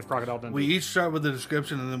different kind of Crocodile Dundee. We each start with the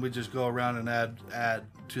description, and then we just go around and add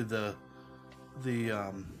to the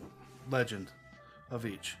legend of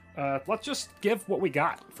each. Let's just give what we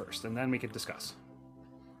got first, and then we can discuss.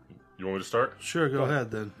 You want me to start? Sure, go ahead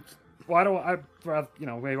then. Why don't I? You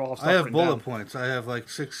know, maybe I'll have stuff I have written bullet down. points. I have like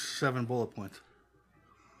 6-7 bullet points.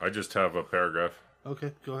 I just have a paragraph.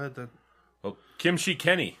 Okay, go ahead then. Well, Kimchi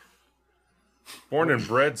Kenny. Born and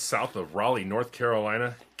bred south of Raleigh, North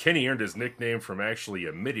Carolina, Kenny earned his nickname from actually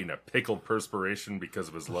emitting a pickled perspiration because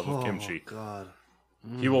of his love of kimchi. Oh, God.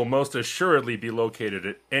 He will most assuredly be located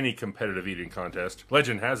at any competitive eating contest.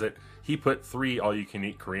 Legend has it, he put 3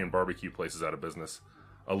 all-you-can-eat Korean barbecue places out of business.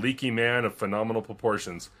 A leaky man of phenomenal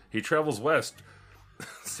proportions, he travels west,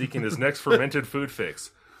 seeking his next fermented food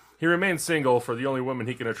fix. He remains single, for the only woman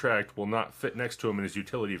he can attract will not fit next to him in his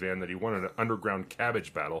utility van that he won in an underground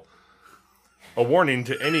cabbage battle. A warning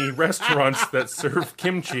to any restaurants that serve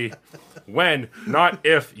kimchi: when, not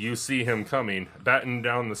if, you see him coming, batten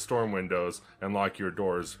down the storm windows and lock your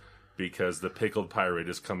doors, because the pickled pirate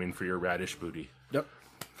is coming for your radish booty. Yep.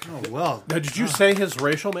 Oh, well. Now, did you say his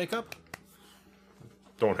racial makeup?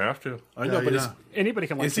 Don't have to. I know, but Anybody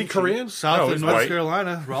can like is he kimchi. Korean? See, South No, of he's North white.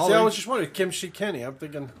 Carolina, I Raleigh. was just wondering, Kimchi Kenny. I'm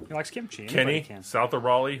thinking, He likes kimchi. Anybody Kenny, can. south of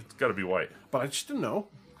Raleigh, it's got to be white. but I just didn't know.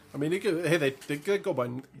 I mean, they could go by.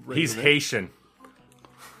 He's Haitian.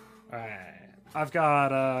 Alright. I've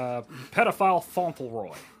got pedophile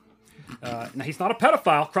Fauntleroy. Now, he's not a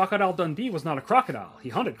pedophile. Crocodile Dundee was not a crocodile. He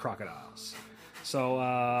hunted crocodiles. So,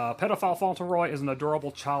 pedophile Fauntleroy is an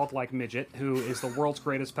adorable childlike midget who is the world's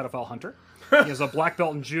greatest pedophile hunter. He has a black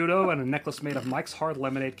belt in judo and a necklace made of Mike's Hard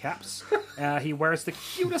Lemonade caps. He wears the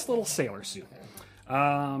cutest little sailor suit.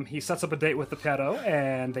 He sets up a date with the pedo,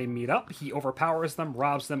 and they meet up. He overpowers them,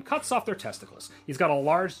 robs them, cuts off their testicles. He's got a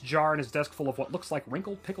large jar in his desk full of what looks like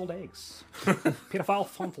wrinkled pickled eggs. Pedophile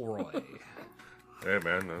Fauntleroy. Hey,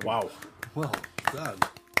 man. Wow. Well done.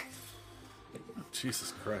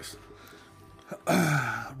 Jesus Christ.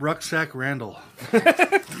 Rucksack Randall.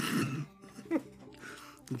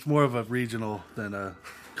 It's more of a regional than a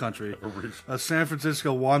country. A San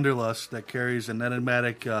Francisco wanderlust that carries an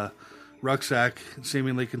enigmatic rucksack.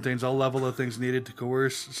 Seemingly contains all level of things needed to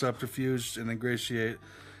coerce, subterfuge, and ingratiate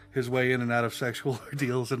his way in and out of sexual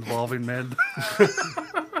ordeals involving men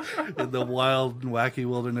in the wild and wacky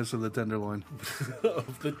wilderness of the Tenderloin.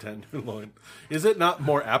 Of the Tenderloin. Is it not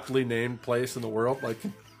more aptly named place in the world? Like,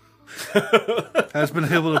 Has been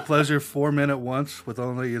able to pleasure 4 men at once with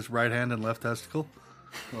only his right hand and left testicle.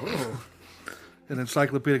 oh, An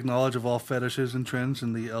encyclopedic knowledge of all fetishes and trends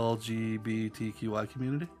in the LGBTQI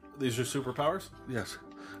community. these are superpowers? Yes.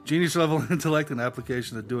 Genius level intellect and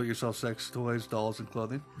application to do-it-yourself sex toys, dolls, and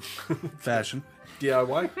clothing. Fashion.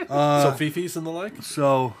 DIY? So Fifi's and the like?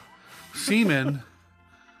 So, semen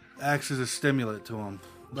acts as a stimulant to him.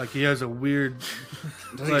 Like, he has a weird...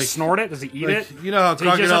 Does he snort it? Does he eat it? You know how Does he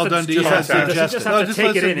just Crocodile have to- Dundee does he has just- does he to... just have to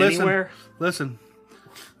take it in anywhere? Listen.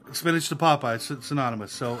 Spinach to Popeye, it's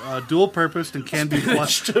synonymous. So, dual-purposed and can be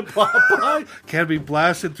can be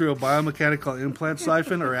blasted through a biomechanical implant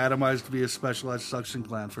siphon or atomized via specialized suction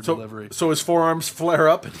gland for delivery. So his forearms flare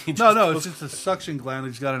up and he just No, it's just a suction gland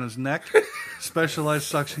he's got in his neck. Specialized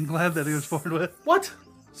suction gland that he was born with. What?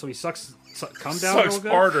 So he sucks come down Sucks real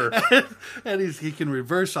good? harder. And he can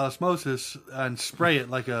reverse osmosis and spray it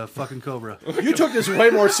like a fucking cobra. You took this way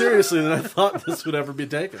more seriously than I thought this would ever be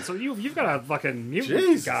taken. So you've got a fucking mutant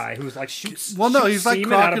Jeez. guy who's like shoots. Well, no, shoots he's like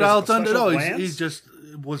semen out of his Crocodile Dundee. special No, glands? he just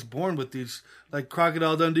was born with these. Like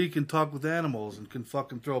Crocodile Dundee can talk with animals and can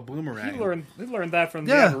fucking throw a boomerang. He learned that from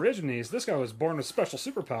the Yeah. Aborigines. This guy was born with special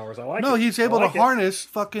superpowers. I like it. No, he's able I like to harness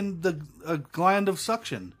fucking a gland of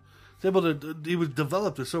suction. He's able to. He would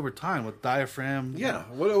develop this over time with diaphragm. Yeah.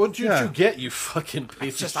 What did you get, you fucking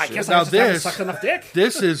piece Just, of I shit? guess Now I just haven't this- sucked enough dick.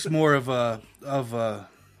 This is more of a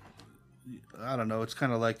I don't know. It's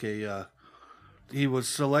kind of like a. He was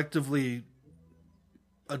selectively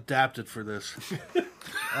adapted for this.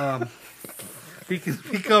 He can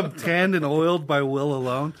become tanned and oiled by will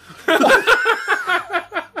alone.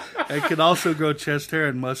 And can also grow chest hair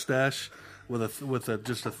and mustache with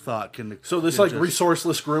just a thought. So this can like just-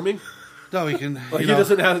 resourceless grooming? No, he can. Like he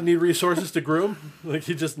doesn't need resources to groom? Like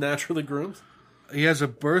he just naturally grooms? He has a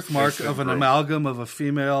birthmark Fish of an and amalgam of a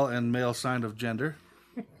female and male sign of gender.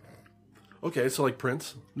 Okay, so like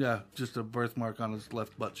Prince. Yeah, just a birthmark on his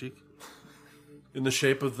left butt cheek. In the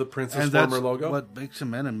shape of the Prince's And that's former logo? what makes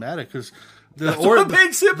him enigmatic, because That's what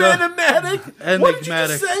makes him enigmatic. What did you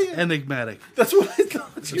just say? Enigmatic. That's what I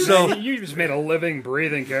thought. You just made a living,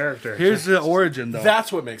 breathing character. Here's the origin, though.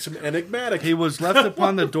 That's what makes him enigmatic. He was left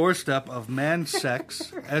upon the doorstep of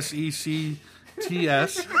man-sex,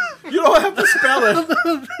 S-E-C-T-S. You don't have to spell it.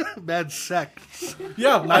 Man-sex.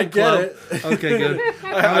 Yeah, I get it. Okay, good.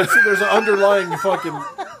 I see there's an underlying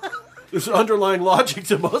there's an underlying logic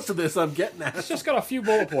to most of this. I'm getting at. It's just got a few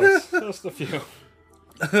bullet points. Just a few.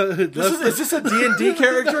 Is this a D&D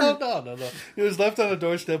character? No. He was left on a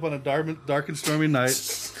doorstep on a dark and stormy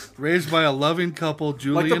night, raised by a loving couple,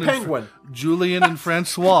 Julian and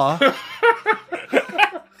Francois.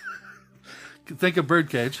 Think of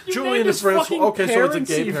Birdcage. Julian and Francois. Okay, so it's a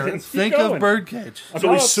gay parent. Think of Birdcage.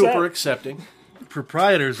 So he's super accepting.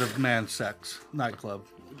 Proprietors of Man Sex Nightclub,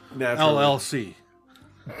 Naturally. LLC.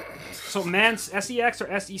 So man's S-E-X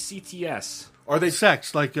or S-E-C-T-S? Are they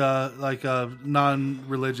sex like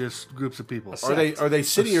non-religious groups of people? Are they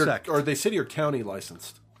city or county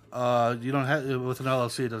licensed? You don't have with an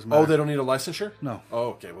LLC. It doesn't matter. Oh, they don't need a licensure? No. Oh,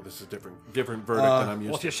 okay. Well, this is a different verdict than I'm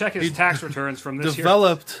used Well, if to. you check his tax returns from this year,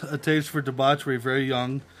 Developed a taste for debauchery very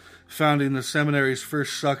young, founding the seminary's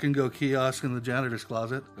first suck-and-go kiosk in the janitor's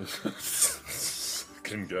closet.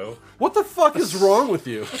 Can go. What the fuck is wrong with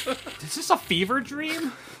you? is this a fever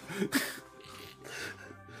dream?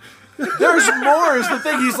 There's more is the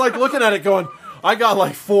thing. He's like looking at it going, I got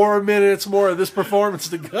like 4 minutes more of this performance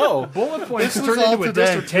to go. Bullet points This turned was all into a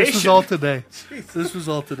today. dissertation. This was all today. This was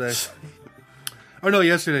all today. Or no,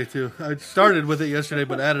 yesterday too. I started with it yesterday,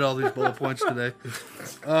 but added all these bullet points today.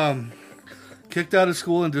 Kicked out of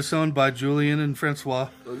school and disowned by Julian and Francois.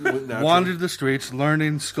 Wandered the streets,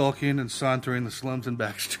 learning, skulking, and sauntering the slums and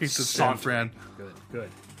back streets of San Fran. Good.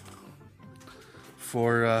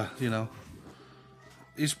 For,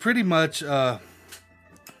 he's pretty much...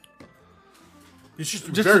 He's just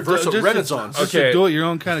very versatile. Renaissance. Just a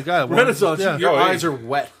do-it-your-own kind of guy. Renaissance. Yeah. Your eyes are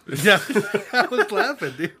wet. Yeah, I was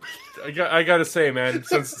laughing, dude. I gotta say, man,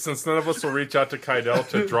 since none of us will reach out to Kydell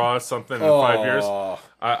to draw us something in 5 years,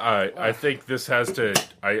 I think this has to.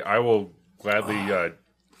 I will gladly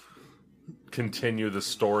continue the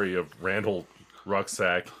story of Randall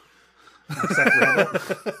Rucksack.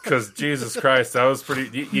 Because Jesus Christ, that was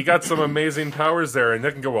pretty. You got some amazing powers there, and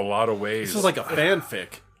that can go a lot of ways. This is like a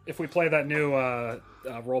fanfic. If we play that new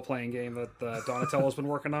role-playing game that Donatello's been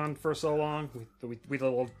working on for so long, we did a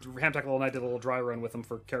little Hamtackle and I did a little dry run with him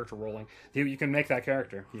for character rolling. You can make that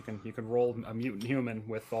character. You can roll a mutant human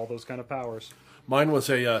with all those kind of powers. Mine was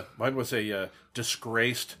a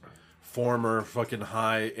disgraced former fucking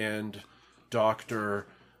high-end doctor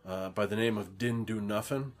by the name of Din Do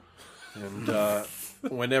Nuffin, and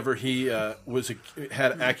whenever he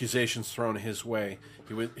had accusations thrown his way,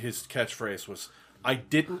 his catchphrase was, "I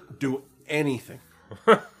didn't do anything."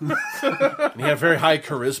 And he had very high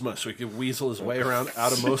charisma, so he could weasel his way around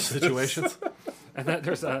out of most situations. And then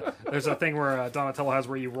there's a thing where Donatello has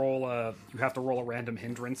where you have to roll a random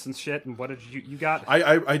hindrance and shit. And what did you got?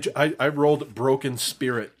 I rolled Broken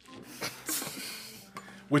Spirit,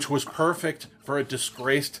 which was perfect for a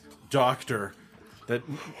disgraced doctor that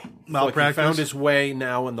found his way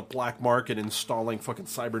now in the black market, installing fucking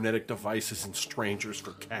cybernetic devices in strangers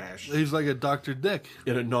for cash. He's like a Dr. Dick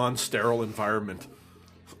in a non-sterile environment.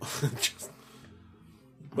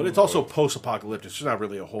 But it's also post-apocalyptic. There's not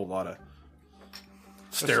really a whole lot of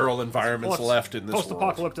sterile environments left in this world.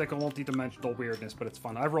 Post-apocalyptic and multi-dimensional weirdness, but it's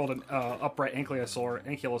fun. I rolled an upright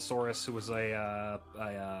Ankylosaurus who was a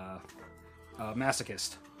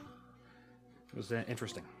masochist. It was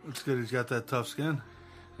interesting. It's good he's got that tough skin.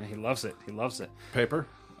 And he loves it. He loves it. Paper?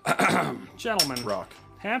 Gentlemen, Rock.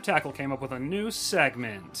 Hamtackle came up with a new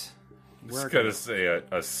segment. Just gotta say,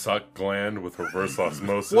 a suck gland with reverse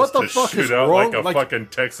osmosis What the to fuck shoot is out wrong? like a fucking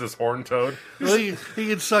Texas horn toad. Well, he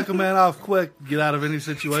can suck a man off quick, get out of any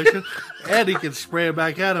situation, and he can spray it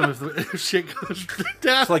back at him if shit goes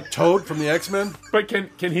down. It's like Toad from the X-Men. But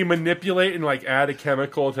can he manipulate and like add a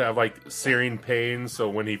chemical to have like searing pain, so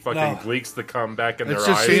when he fucking leaks the cum back in their It's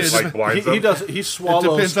just- eyes, like blinds them? He swallows. It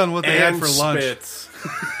depends on what they had and for lunch. spits.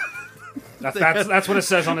 That's what it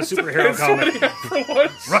says on a superhero comic.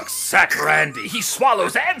 Rucksack Randy, he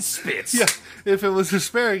swallows and spits. Yeah, if it was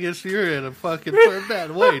asparagus, you're in a fucking bad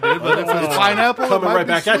way, dude. But if it's pineapple, Coming it might right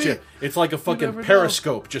be back at sweet. you. It's like a fucking never know.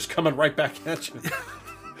 periscope just coming right back at you.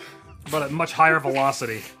 But at much higher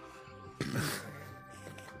velocity.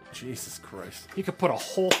 Jesus Christ. You could put a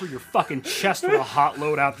hole through your fucking chest with a hot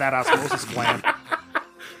load out that osmosis gland.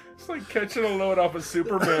 like catching a load off of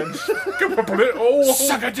Superman. Oh,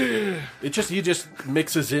 Suck it! He just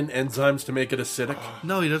mixes in enzymes to make it acidic.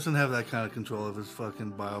 No, he doesn't have that kind of control of his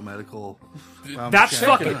fucking biomedical.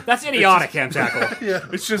 That's idiotic, Ham Tackle.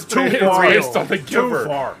 it's just Too it's far. based on the giver. Too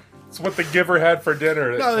far. It's what the giver had for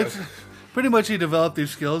dinner. No, it's pretty much he developed these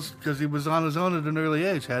skills because he was on his own at an early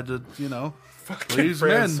age. Had to, please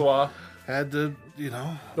men. Francois. Had to, The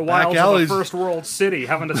back wilds of alleys. a first world city,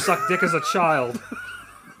 having to suck dick as a child.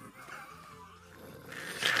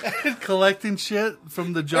 collecting shit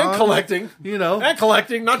from the John. And collecting. And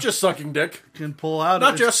collecting, not just sucking dick. can pull out.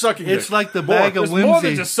 Not just sucking It's dick. like the More. bag of There's more than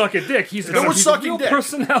whimsy. just sucking dick. He's No, we're he's sucking a real dick.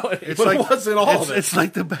 personality. It's But like it wasn't all it's, of it. It's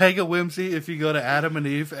like the bag of whimsy if you go to Adam and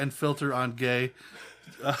Eve and filter on gay.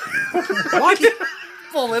 What?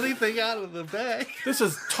 Pull anything out of the bag. This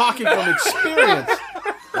is talking from experience.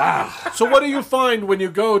 Wow. So what do you find when you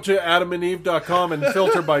go to adamandeve.com and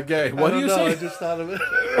filter by gay? What do you I see? just thought of it.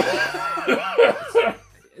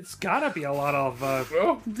 It's gotta be a lot of Like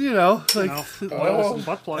oils and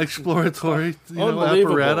butt plugs. exploratory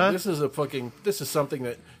Unbelievable. apparatus. This is something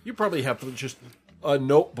that you probably have just a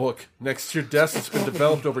notebook next to your desk that's been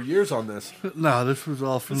developed over years on this. No, this was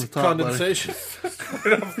all from the top. buddy. Condensation.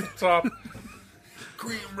 Right off the top.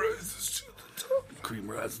 Cream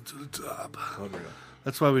rises to the top.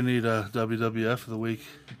 That's why we need a WWF of the week.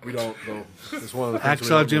 We don't though. It's one of the things we Hacksaw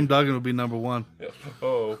don't Jim do. Duggan would be number one.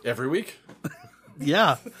 Oh, Every week.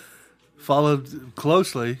 Yeah. Followed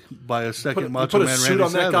closely by a second Put Macho a Man suit Randy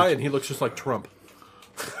on that Savage. guy and he looks just like Trump.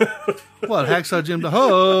 What, Hacksaw Jim Duggan?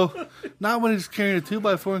 Oh, not when he's carrying a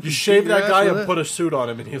 2x4 and You can shave beat your that ass guy with and it. put a suit on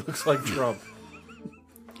him and he looks like Trump.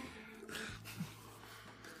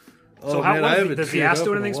 So Oh, how man, I was haven't does the teared ass up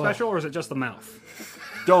do in a anything while. special, or is it just the mouth?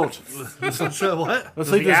 Don't. So what? Let's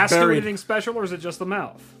Does leave the this ass do buried. anything special, or is it just the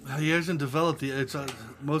mouth? He hasn't developed the. It's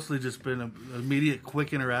mostly just been immediate,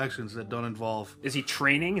 quick interactions that don't involve. Is he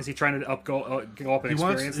training? Is he trying to go up in He wants.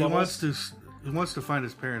 experience He levels? wants to. He wants to find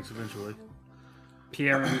his parents eventually.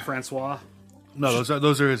 Pierre and Francois. No,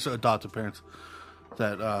 those are his adopted parents.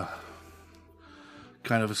 That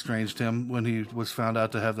kind of estranged him when he was found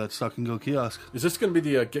out to have that suck and go kiosk. Is this going to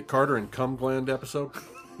be the Get Carter and Cum Gland episode?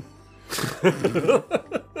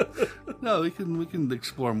 No, we can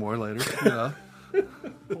explore more later.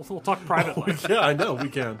 We'll talk privately. Yeah, I know we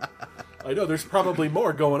can. I know there's probably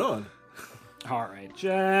more going on. All right,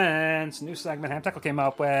 gents. New segment Ham Tackle came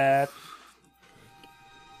up with.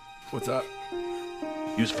 What's that?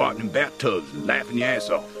 You was farting in bathtubs and laughing your ass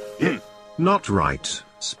off. Not right.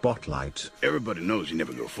 Spotlight. Everybody knows you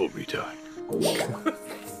never go full retard.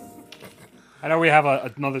 I know we have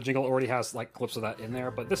another jingle that already has like clips of that in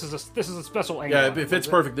there, but this is a special angle. Yeah, if it's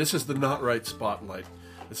perfect, this is the Not Right Spotlight.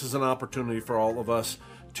 This is an opportunity for all of us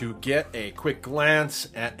to get a quick glance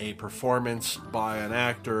at a performance by an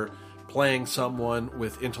actor playing someone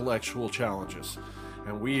with intellectual challenges.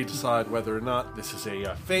 And we decide whether or not this is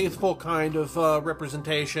a faithful kind of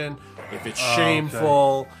representation, if it's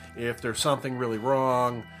shameful, if there's something really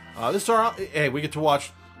wrong. This is our... Hey, we get to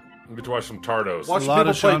watch we get to watch some Tardos. people lot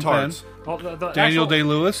of play Sean Penn. tards. Well, the Daniel actual-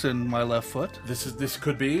 Day-Lewis and My Left Foot. This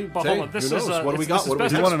could be... But hey, hold on, this who is, knows? What do we this got? is What do we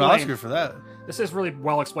best He got? won an explained. Oscar for that. This is really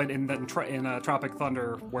well explained in Tropic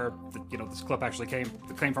Thunder, where this clip actually came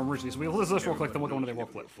from originally. So we'll listen to this real quick, then we'll go into the real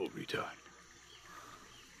clip. Full retard.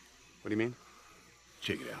 What do you mean?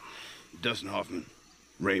 Check it out. Dustin Hoffman,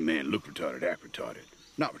 Rain Man, look retarded, act retarded.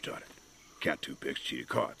 Not retarded. Count two picks, cheated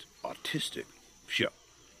cards. Autistic. Sure.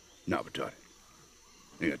 Not retarded.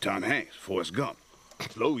 You got Tom Hanks, Forrest Gump.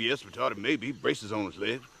 Slow, yes, retarded maybe, braces on his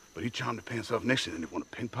legs, but he charmed the pants off next to him and won a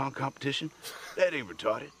ping pong competition. That ain't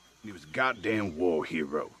retarded. He was a goddamn war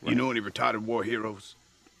hero. You know any retarded war heroes?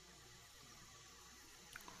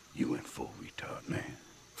 You went full retard, man.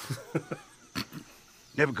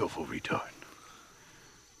 Never go full retard.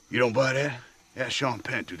 You don't buy that? Ask Sean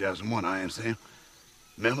Penn, 2001, I am saying.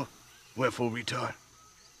 Remember? Went full retard.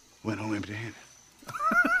 Went home empty-handed.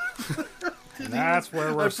 And that's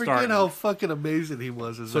where we're I forget starting. how fucking amazing he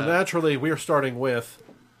was as So that. naturally, we are starting with...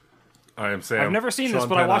 I am Sam. I've never seen this, Sean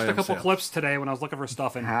but I Penn, watched I a am couple Sam. clips today when I was looking for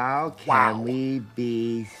stuff. And How can we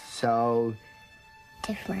be so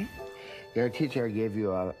different. Your teacher gave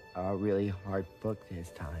you a really hard book this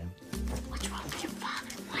time. What's wrong with your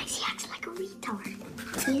father? Why is he acting like a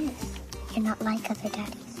retard? He is. You're not like other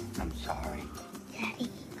daddies. I'm sorry. Daddy,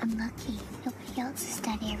 I'm lucky. Nobody else's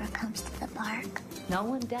daddy ever comes to the park. No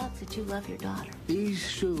one doubts that you love your daughter, These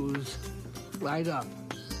shoes light up.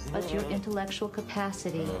 but your intellectual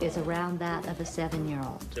capacity is around that of a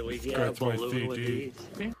 7-year-old.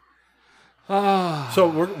 So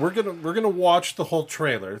we're gonna watch the whole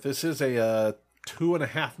trailer. This is a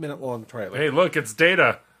 2.5 minute long trailer. Hey, look, it's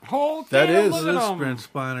Data. Oh, That damn, is- look It at is 'em. Brent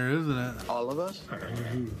Spiner, isn't it? All of us?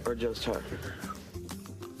 Or just her?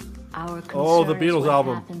 Our Oh, the concern is Beatles what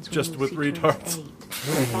album, happens when just with Lucy turns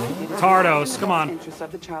retards. 8. Tardos, come on. Interest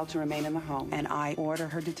of the child to remain in the home, and I order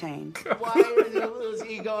her detained. Why is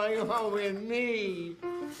Lucy going home with me?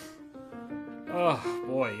 Oh,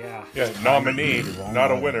 boy, yeah. Yeah, nominee, not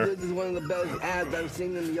a winner. This is one of the best ads I've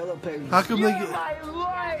seen in the Yellow Pages. How come they get... my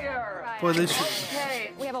lawyer! Boy, they should...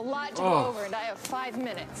 Okay, we have a lot to Oh. go over, and I have 5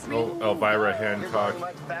 minutes. Oh, Elvira You're Hancock. going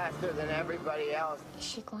much faster than everybody else. Is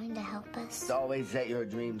she going to help us? Always set your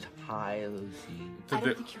dreams high, Lucy. I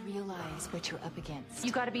don't think you realize what you're up against.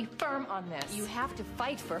 You got to be firm on this. You have to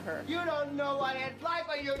fight for her. You don't know what it's like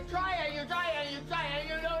when you try and you try and you try and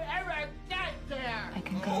you don't ever get there. I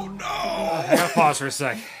can go. I gotta pause for a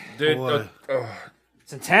sec. Dude, Boy.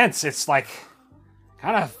 It's intense. It's like,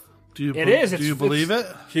 kind of. Do you, It is. Do you believe it?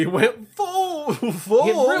 He went full. It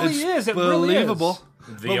really is. It really is. Believable.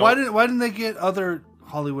 But why didn't they get other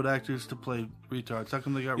Hollywood actors to play retards? How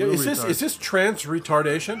come they got Yeah, real is retards? this trans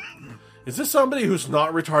retardation? Is this somebody who's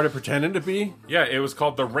not retarded pretending to be? Yeah, it was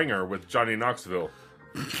called The Ringer with Johnny Knoxville.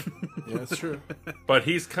 Yeah, that's true. But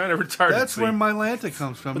he's kind of retarded. That's see? where Mylanta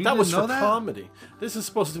comes from. But You that didn't was know for that? comedy. This is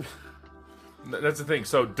supposed to be. That's the thing.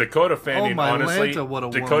 So Dakota Fanning, my honestly, Lanta, what a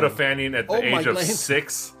Dakota woman. Fanning at the Oh, my age of Lanta.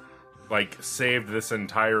 6, like, saved this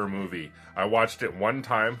entire movie. I watched it one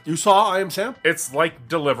time. You saw I Am Sam? It's like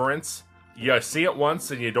Deliverance. You see it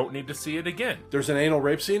once and you don't need to see it again. There's an anal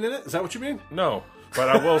rape scene in it? Is that what you mean? No, but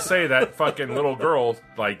I will say that fucking little girl,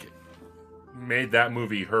 like, made that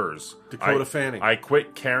movie hers. Dakota Fanning. I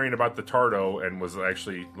quit caring about the Tardo and was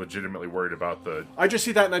actually legitimately worried about the. I just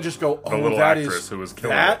see that and I just go, oh, little that actress is who was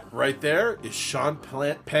killing that right there is Sean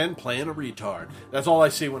Penn playing a retard. That's all I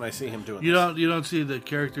see when I see him doing You this. don't see the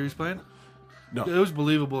character he's playing? No. It was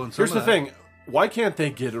believable in some Here's of the that. thing. Why can't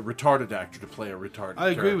they get a retarded actor to play a retarded I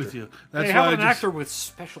agree character? with you. That's They why have I an just, actor with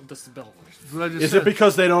special disabilities. what I just Is said. it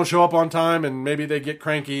because they don't show up on time and maybe they get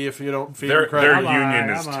cranky if you don't feed Their them credit? union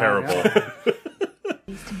is terrible.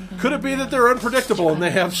 Could it be that they're unpredictable and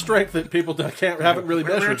they have strength that people haven't really We're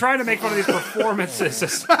measured? trying to make one of these performances.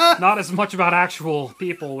 It's not as much about actual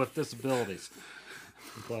people with disabilities.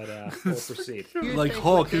 But we'll proceed. Like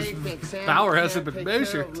Hulk, his power hasn't been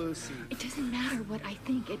measured. It doesn't matter what I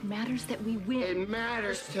think. It matters that we win. It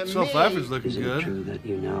matters to So me. Pfeiffer's looking good. True that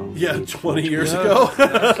you know. Yeah, 20 years Yeah, ago.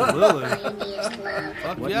 Absolutely. Tiniest love.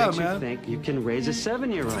 Fuck What yeah, makes you man. think you can raise a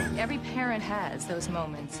 7-year-old? Every parent has those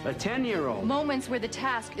moments. A 10-year-old? Moments where the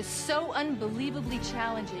task is so unbelievably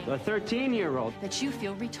challenging A 13-year-old? that you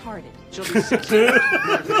feel retarded. She'll be 16.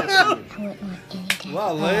 I wouldn't want anything.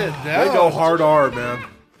 Wow, lay it They down. go hard R, man.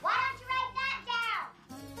 Why don't you write that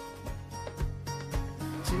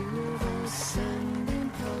down?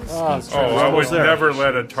 Oh, I would Almost there. never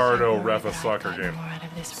let a Tardo ref a soccer game.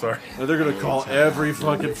 Sorry. They're going to call every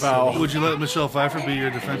fucking foul. Would you let Michelle Pfeiffer be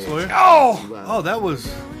your defense lawyer? Oh! Oh, that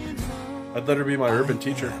was... I'd let her be my urban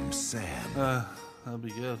teacher. That'd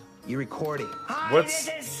be good. You're recording. What's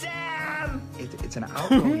It's an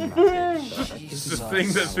outgoing message.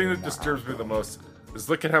 the thing that disturbs me the most is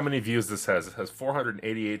look at how many views this has. It has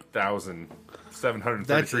 488,733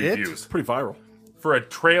 That's it? views Pretty viral. for a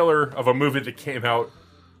trailer of a movie that came out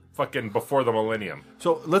fucking before the millennium.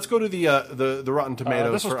 So let's go to the Rotten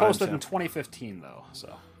Tomatoes. This was for posted I'm in Sam. 2015, though.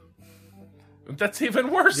 So That's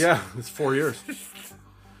even worse. Yeah, it's 4 years.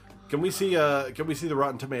 Can we see the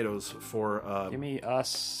Rotten Tomatoes for? give me a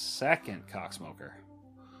second, cocksmoker.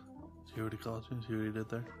 See what he calls me? See what he did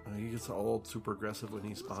there? He gets old, super aggressive when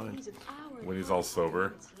he's behind. When he's all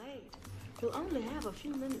sober. You'll only have a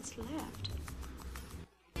few minutes left.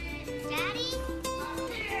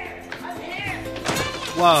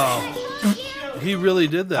 Wow. He really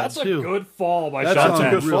did that, That's too. a good fall by That's Sean a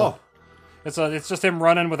Penn. good fall. It's just him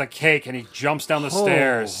running with a cake and he jumps down the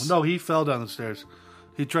stairs. No, he fell down the stairs.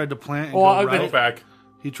 He tried to plant and Well, go right. Go back.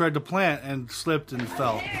 He tried to plant and slipped and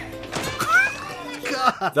fell.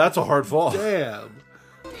 That's a hard fall. Damn.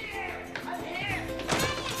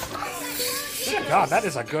 God, that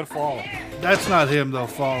is a good fall. That's not him, though,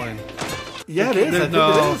 falling. Yeah, it is. I think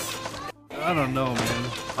No. it is. I don't know, man.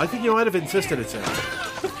 I think you might have insisted it's him.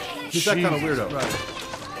 He's that kind of Jesus weirdo. Christ.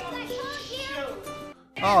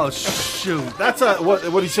 Oh, shoot. That's a what?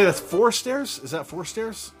 What do you say? That's 4 stairs? Is that 4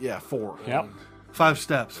 stairs? Yeah, 4. Yep. 5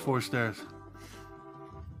 steps, 4 stairs.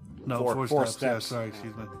 No, Four 4 steps. steps. Yeah, sorry,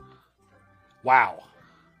 excuse me. Wow.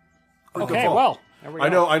 Good Okay, fall. well, there we go.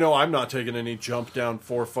 I know. I'm not taking any jump down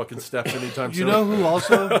 4 fucking steps anytime soon. You know who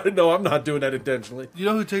also? No, I'm not doing that intentionally. You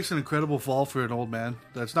know who takes an incredible fall for an old man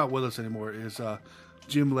that's not with us anymore is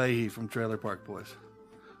Jim Leahy from Trailer Park Boys,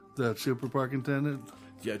 the super park attendant.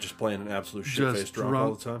 Yeah, just playing an absolute shit-faced drunk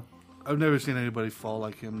all the time. I've never seen anybody fall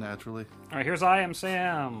like him naturally. All right, here's I Am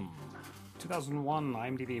Sam. 2001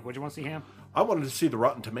 IMDb. What'd you want to see, Ham? I wanted to see the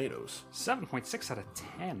Rotten Tomatoes. 7.6 out of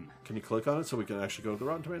 10. Can you click on it so we can actually go to the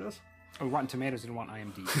Rotten Tomatoes? Oh, Rotten Tomatoes didn't want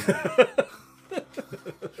IMDb.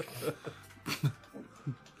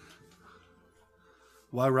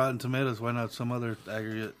 Why Rotten Tomatoes? Why not some other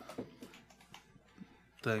aggregate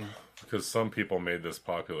thing? Because some people made this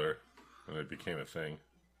popular and it became a thing.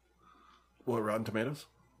 What, Rotten Tomatoes?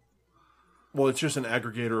 Well, it's just an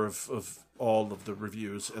aggregator of all of the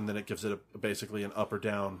reviews, and then it gives it basically an up or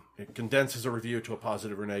down. It condenses a review to a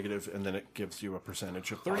positive or negative, and then it gives you a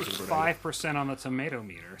percentage of positive or negative. 35% on the tomato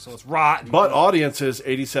meter, so it's rotten. But audiences,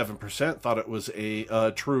 87%, thought it was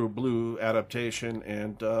a true blue adaptation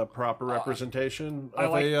and proper representation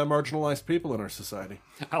of marginalized people in our society.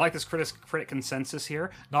 I like this critic consensus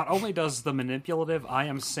here. Not only does the manipulative I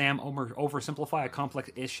Am Sam oversimplify a complex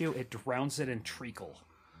issue, it drowns it in treacle.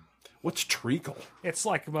 What's treacle? It's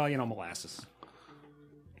like, molasses.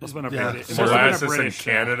 It was molasses in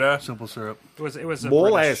Canada? Simple syrup. It was a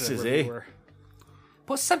molasses, British reviewer.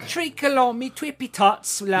 Put some treacle on me, twippy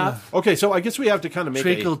tots, love. Okay, so I guess we have to kind of make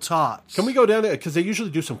treacle tots. Can we go down there? Because they usually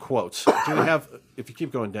do some quotes. Do we have, if you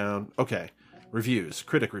keep going down, okay. Reviews,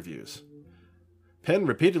 critic reviews. Penn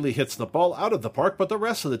repeatedly hits the ball out of the park, but the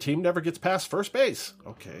rest of the team never gets past first base.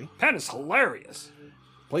 Okay. Penn is hilarious.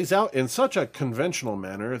 Plays out in such a conventional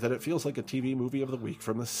manner that it feels like a TV movie of the week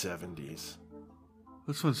from the 70s.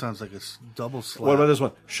 This one sounds like a double slap. What about this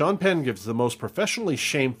one? Sean Penn gives the most professionally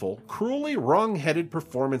shameful, cruelly wrong-headed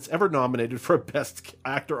performance ever nominated for a Best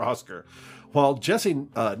Actor Oscar. While Jesse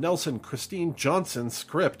Nelson Christine Johnson's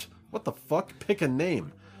script, what the fuck, pick a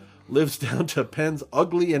name, lives down to Penn's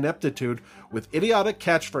ugly ineptitude with idiotic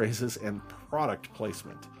catchphrases and product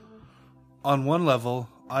placement. On one level,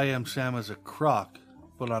 I Am Sam is a crock.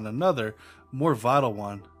 But on another, more vital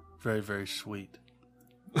one, very, very sweet.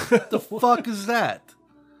 The fuck is that?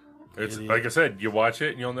 It's like I said, you watch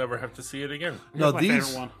it and you'll never have to see it again. No, my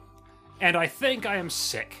favorite one. And I think I am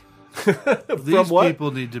sick. These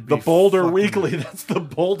people need to be the Boulder Weekly. That's the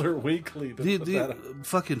Boulder Weekly. The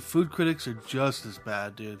fucking food critics are just as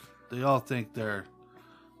bad, dude. They all think they're.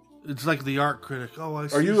 It's like the art critic. Oh, I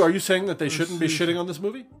see. Are you saying that they shouldn't be shitting on this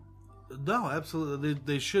movie? No, absolutely.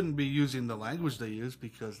 They shouldn't be using the language they use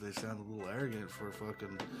because they sound a little arrogant for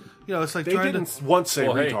fucking. You know, it's like they didn't once say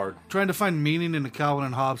retard. Trying to find meaning in the Calvin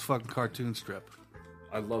and Hobbes fucking cartoon strip.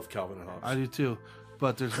 I love Calvin and Hobbes. I do too,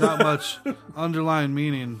 but there's not much underlying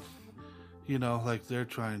meaning. You know, like they're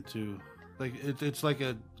trying to, like it's like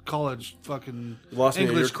a college fucking you lost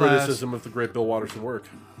English me your class. criticism of the great Bill Watterson work.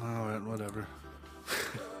 All right, whatever.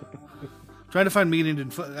 Trying to find meaning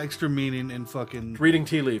in extra meaning in fucking reading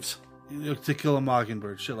tea leaves. To Kill a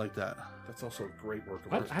Mockingbird, shit like that. That's also a great work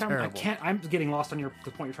of art. I can't. I'm getting lost on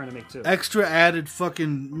the point you're trying to make too. Extra added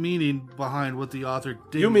fucking meaning behind what the author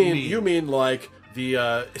did. You mean like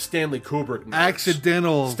the Stanley Kubrick nerds.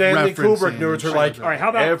 Accidental Stanley Kubrick nerds are like, all right, how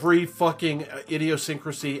about every fucking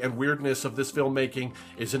idiosyncrasy and weirdness of this filmmaking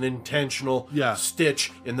is an intentional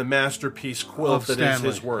stitch in the masterpiece quilt that is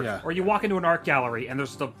his work. Yeah. Or you walk into an art gallery and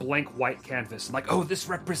there's the blank white canvas, and like, oh, this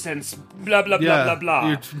represents blah blah blah blah blah.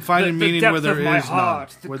 You're finding meaning where there is none.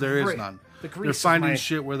 Where there is none. You're finding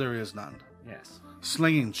shit where there is none. Yes.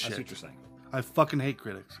 Slinging shit. That's what you're saying. I fucking hate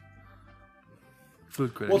critics.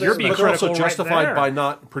 Food critics. Well, you're being they're also critical justified right by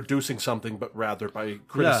not producing something, but rather by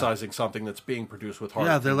criticizing something that's being produced with hard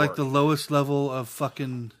work. Yeah, they're like the lowest level of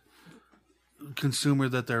fucking consumer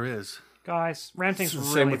that there is. Guys, ranting's really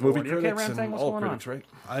same with movie bored. critics okay, ranting? and What's all going critics, on? right?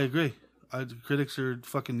 I agree. Critics are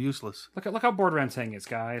fucking useless. Look how bored ranting is,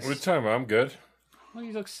 guys. What time? I'm good. Well,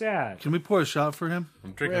 you look sad. Can we pour a shot for him?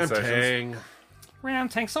 I'm drinking sessions.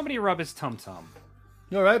 Ranting, somebody rub his tum-tum.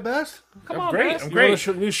 You all right, Bass? Come on, great. Bass. I'm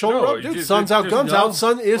great. New shoulder up, dude. Sun's out, guns out.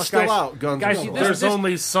 Sun is still out. Guns out. There's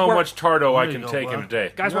only so much Tardo I can take in a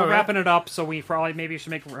day. Guys, we're wrapping it up, so we probably maybe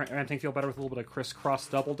should make ranting feel better with a little bit of crisscross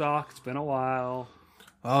double dock. It's been a while.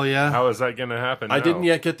 Oh yeah. How is that going to happen? I didn't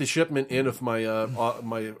yet get the shipment in of my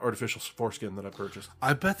my artificial foreskin that I purchased.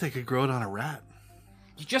 I bet they could grow it on a rat.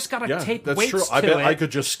 You just got to tape that's weights true. to I bet it. I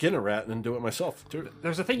could just skin a rat and do it myself too.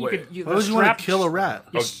 There's a thing you could. Why would you want to kill a rat?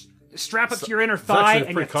 Strap it to your inner thigh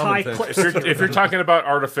and you tie. If you're talking about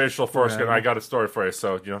artificial foreskin, I got a story for you.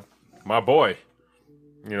 So my boy,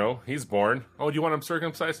 he's born. Oh, do you want him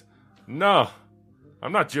circumcised? No,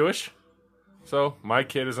 I'm not Jewish. So my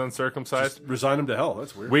kid is uncircumcised. Just resign him to hell.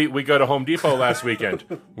 That's weird. We go to Home Depot last weekend.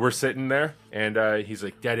 We're sitting there, and he's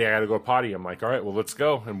like, "Daddy, I gotta go potty." I'm like, "All right, well, let's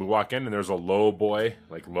go." And we walk in, and there's a low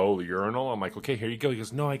urinal. I'm like, "Okay, here you go." He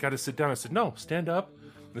goes, "No, I gotta sit down." I said, "No, stand up.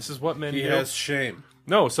 This is what men do." He has shame.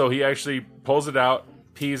 No, so he actually pulls it out,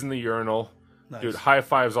 pees in the urinal. Nice. Dude, high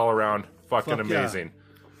fives all around. Fucking Fuck yeah. amazing.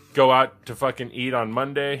 Go out to fucking eat on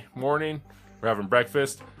Monday morning. We're having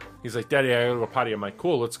breakfast. He's like, Daddy, I gotta go potty. I'm like,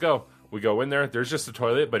 cool, let's go. We go in there. There's just a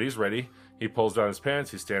toilet, but he's ready. He pulls down his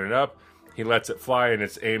pants. He's standing up. He lets it fly, and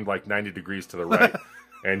it's aimed like 90 degrees to the right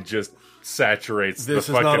and just saturates This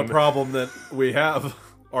the is fucking... not a problem that we have.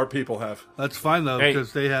 Our people have. That's fine, though, Hey,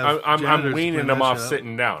 because they have... I'm janitors weaning clean him that off shit up.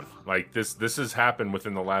 sitting down. Like, this has happened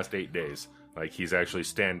within the last 8 days. Like, he's actually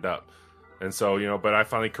stand up. And so, but I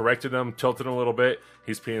finally corrected him, tilted him a little bit.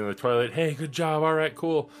 He's peeing in the toilet. Hey, good job. All right,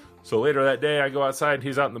 cool. So later that day, I go outside.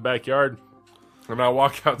 He's out in the backyard. And I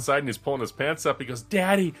walk outside, and he's pulling his pants up. He goes,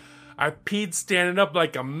 Daddy, I peed standing up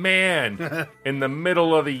like a man in the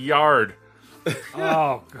middle of the yard.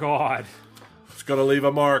 Oh, God. It's going to leave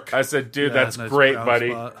a mark. I said, dude, Yeah, that's nice great, brown buddy.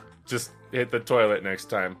 spot. Just hit the toilet next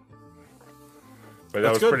time. But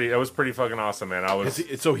That's good. that was pretty fucking awesome, man. I was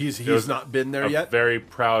So he's not been there a yet? very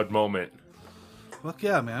proud moment. Fuck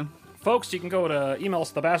yeah, man. Folks, you can go to email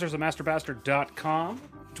us, thebastards@masterbastard.com.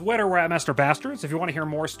 Twitter, we're at Master Bastards. If you want to hear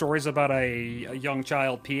more stories about a young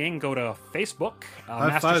child peeing, go to Facebook.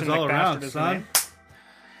 High fives all around, son.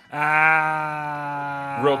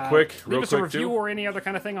 Real quick, leave us a review too. or any other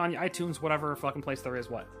kind of thing on iTunes, whatever fucking place there is.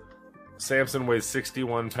 What? Samson weighs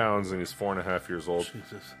 61 pounds and he's 4.5 years old.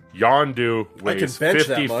 Jesus. Yondu I can weighs bench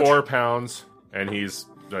that 54 much. pounds and he's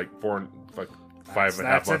like 5.5 That's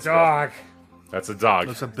months a old. dog. That's a dog.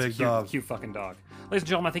 That's a big Cute, dog. cute fucking dog. Ladies and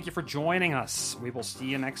gentlemen, thank you for joining us. We will see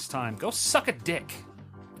you next time. Go suck a dick.